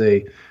as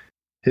a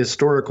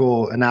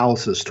historical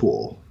analysis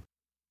tool.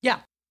 Yeah,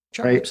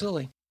 sure, right?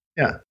 Absolutely.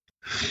 Yeah.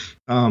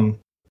 All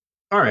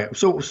right.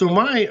 So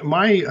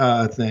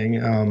my thing,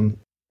 and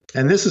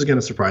this is going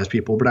to surprise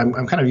people, but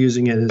I'm kind of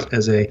using it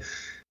as a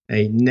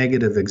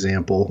negative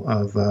example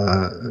of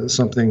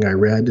something I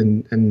read,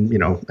 and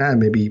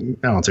maybe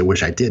I don't say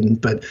wish I didn't,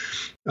 but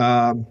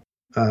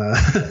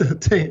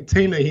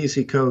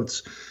Ta-Nehisi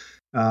Coates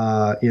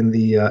in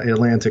the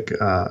Atlantic,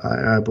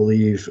 I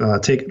believe,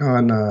 taking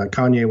on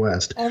Kanye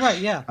West. Oh, right,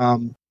 yeah.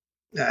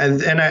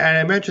 And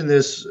I mentioned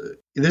this.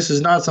 This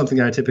is not something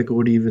I typically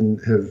would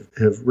even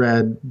have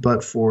read,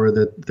 but for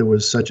that there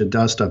was such a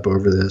dust up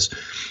over this.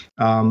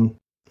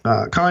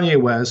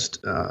 Kanye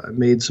West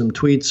made some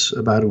tweets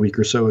about a week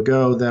or so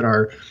ago that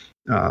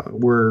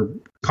were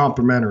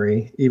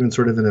complimentary, even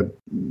sort of in a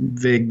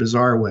vague,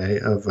 bizarre way,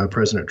 of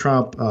President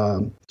Trump,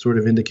 sort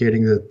of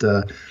indicating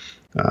that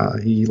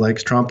he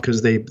likes Trump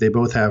because they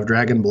both have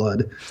dragon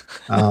blood,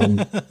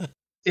 and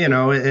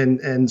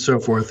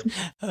so forth.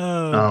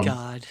 Oh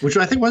God! Which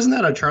I think wasn't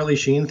that a Charlie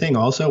Sheen thing?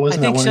 Also,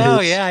 wasn't I think that one so?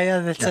 of his?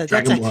 Yeah.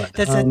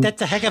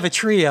 That's a heck of a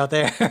trio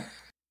there.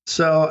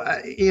 So,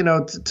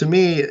 to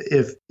me,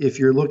 if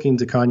you're looking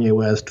to Kanye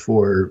West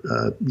for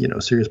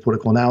serious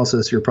political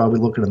analysis, you're probably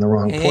looking in the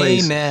wrong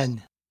place.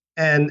 Amen.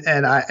 And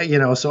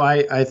so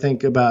I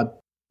think about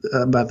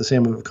the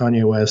same of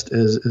Kanye West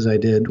as I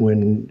did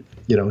when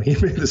he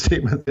made the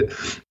statement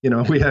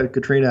that we had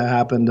Katrina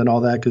happened and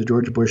all that because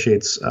George Bush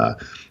hates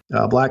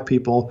black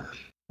people.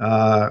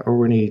 Or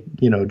when he,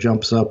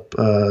 jumps up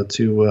to,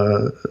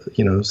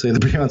 say the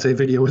Beyonce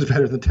video was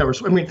better than Taylor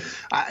Swift.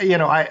 I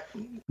mean,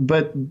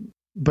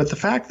 but the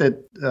fact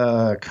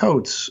that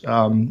Coates,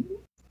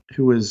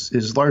 who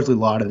is largely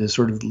lauded as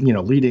sort of,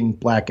 leading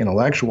black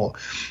intellectual,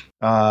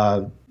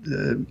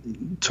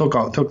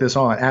 took this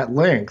on at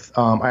length,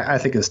 I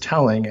think is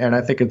telling, and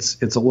I think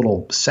it's a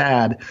little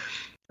sad.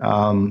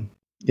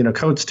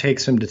 Coates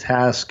takes him to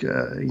task,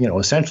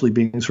 essentially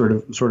being sort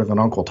of an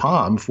Uncle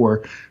Tom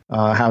for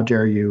how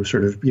dare you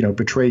sort of,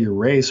 betray your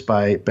race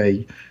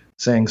by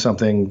saying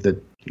something that,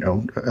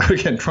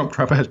 again, Trump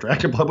has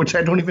dragon blood, which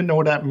I don't even know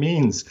what that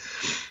means.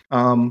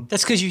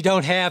 That's because you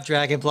don't have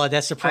dragon blood.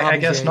 That's the problem. I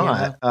guess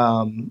not.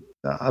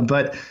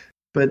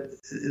 But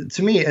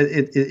to me,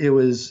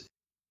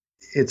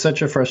 it's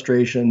such a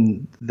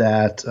frustration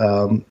that,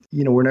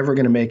 we're never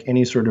going to make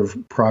any sort of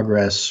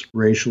progress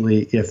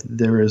racially if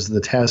there is the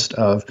test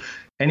of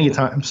any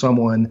time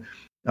someone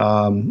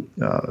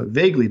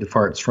vaguely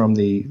departs from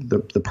the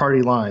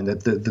party line,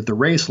 that the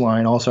race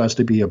line also has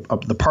to be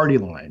the party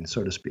line,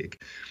 so to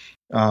speak,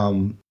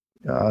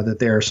 that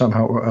they are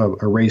somehow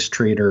a race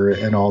traitor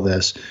and all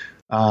this.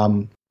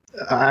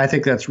 I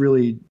think that's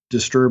really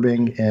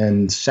disturbing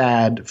and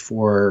sad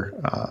for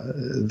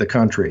the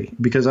country,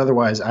 because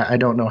otherwise I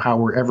don't know how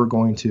we're ever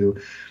going to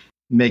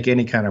make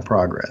any kind of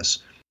progress.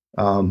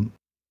 And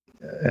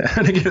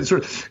again, it's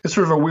sort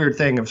of a weird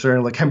thing of sort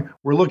of like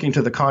we're looking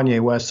to the Kanye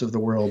Wests of the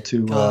world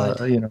to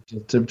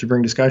to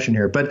bring discussion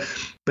here, but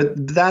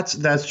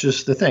that's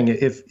just the thing.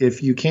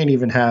 If you can't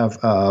even have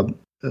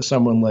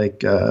someone like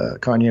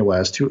Kanye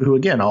West, who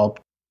again I'll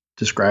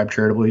describe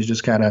charitably, he's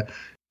just kind of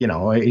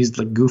he's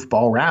the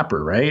goofball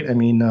rapper, right? I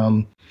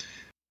mean,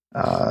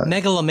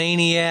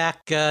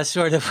 megalomaniac,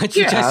 sort of what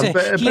you just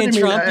said. He and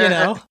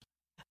Trump,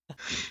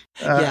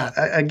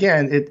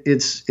 Again,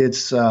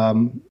 it's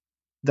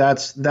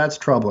that's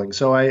troubling.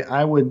 So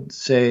I would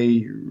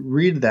say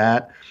read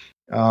that,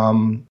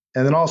 and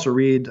then also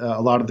read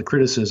a lot of the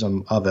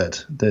criticism of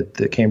it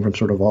that came from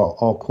sort of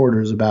all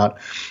quarters about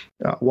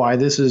why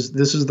this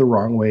is the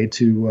wrong way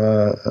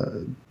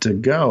to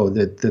go.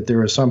 That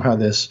there is somehow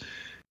this.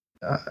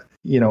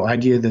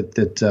 Idea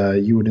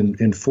that you would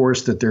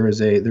enforce that there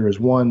is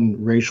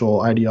one racial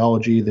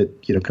ideology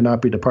that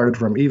cannot be departed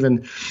from,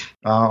 even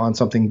on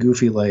something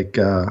goofy like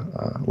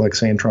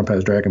saying Trump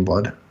has dragon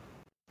blood.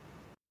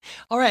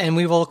 All right, and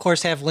we will, of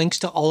course, have links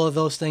to all of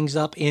those things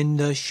up in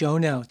the show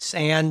notes.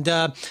 And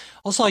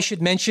also, I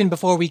should mention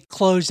before we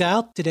close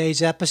out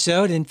today's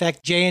episode, in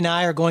fact, Jay and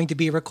I are going to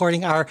be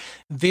recording our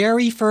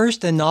very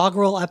first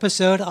inaugural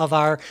episode of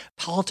our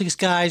Politics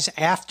Guys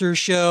after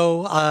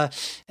show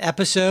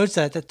episodes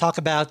that talk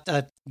about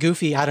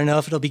Goofy. I don't know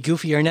if it'll be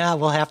Goofy or not.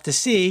 We'll have to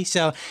see.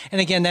 So, and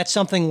again, that's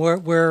something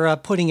we're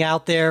putting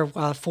out there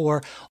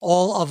for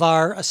all of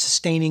our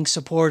sustaining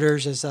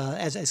supporters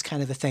as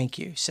kind of a thank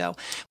you. So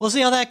we'll see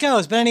how that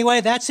goes. But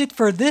anyway, that's it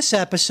for this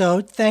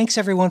episode. Thanks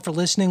everyone for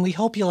listening. We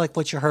hope you like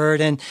what you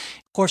heard. And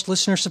of course,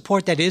 listener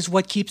support, that is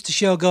what keeps the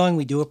show going.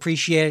 We do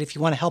appreciate it. If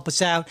you want to help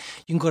us out,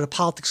 you can go to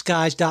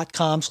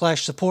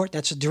politicsguys.com/support.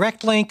 That's a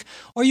direct link.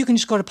 Or you can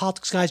just go to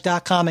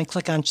politicsguys.com and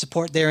click on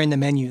support there in the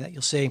menu that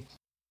you'll see.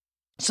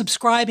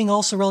 Subscribing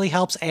also really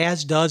helps,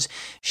 as does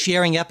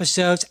sharing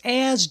episodes,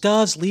 as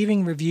does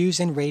leaving reviews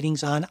and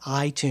ratings on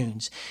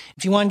iTunes.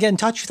 If you want to get in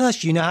touch with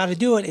us, you know how to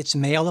do it. It's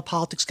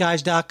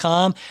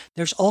mail@politicsguys.com.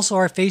 There's also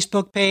our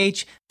Facebook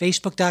page,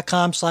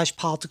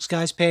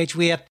 facebook.com/politicsguys page.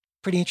 We have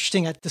pretty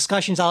interesting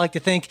discussions, I like to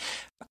think,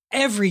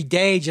 every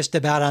day just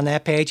about on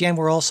that page. And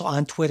we're also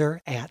on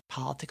Twitter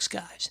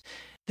 @politicsguys.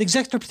 The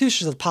executive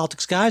producers of the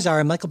Politics Guys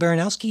are Michael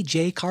Baranowski,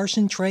 Jay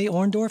Carson, Trey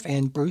Orndorff,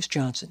 and Bruce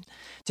Johnson.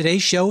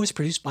 Today's show is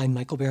produced by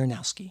Michael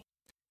Baranowski.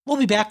 We'll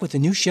be back with a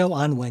new show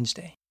on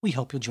Wednesday. We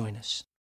hope you'll join us.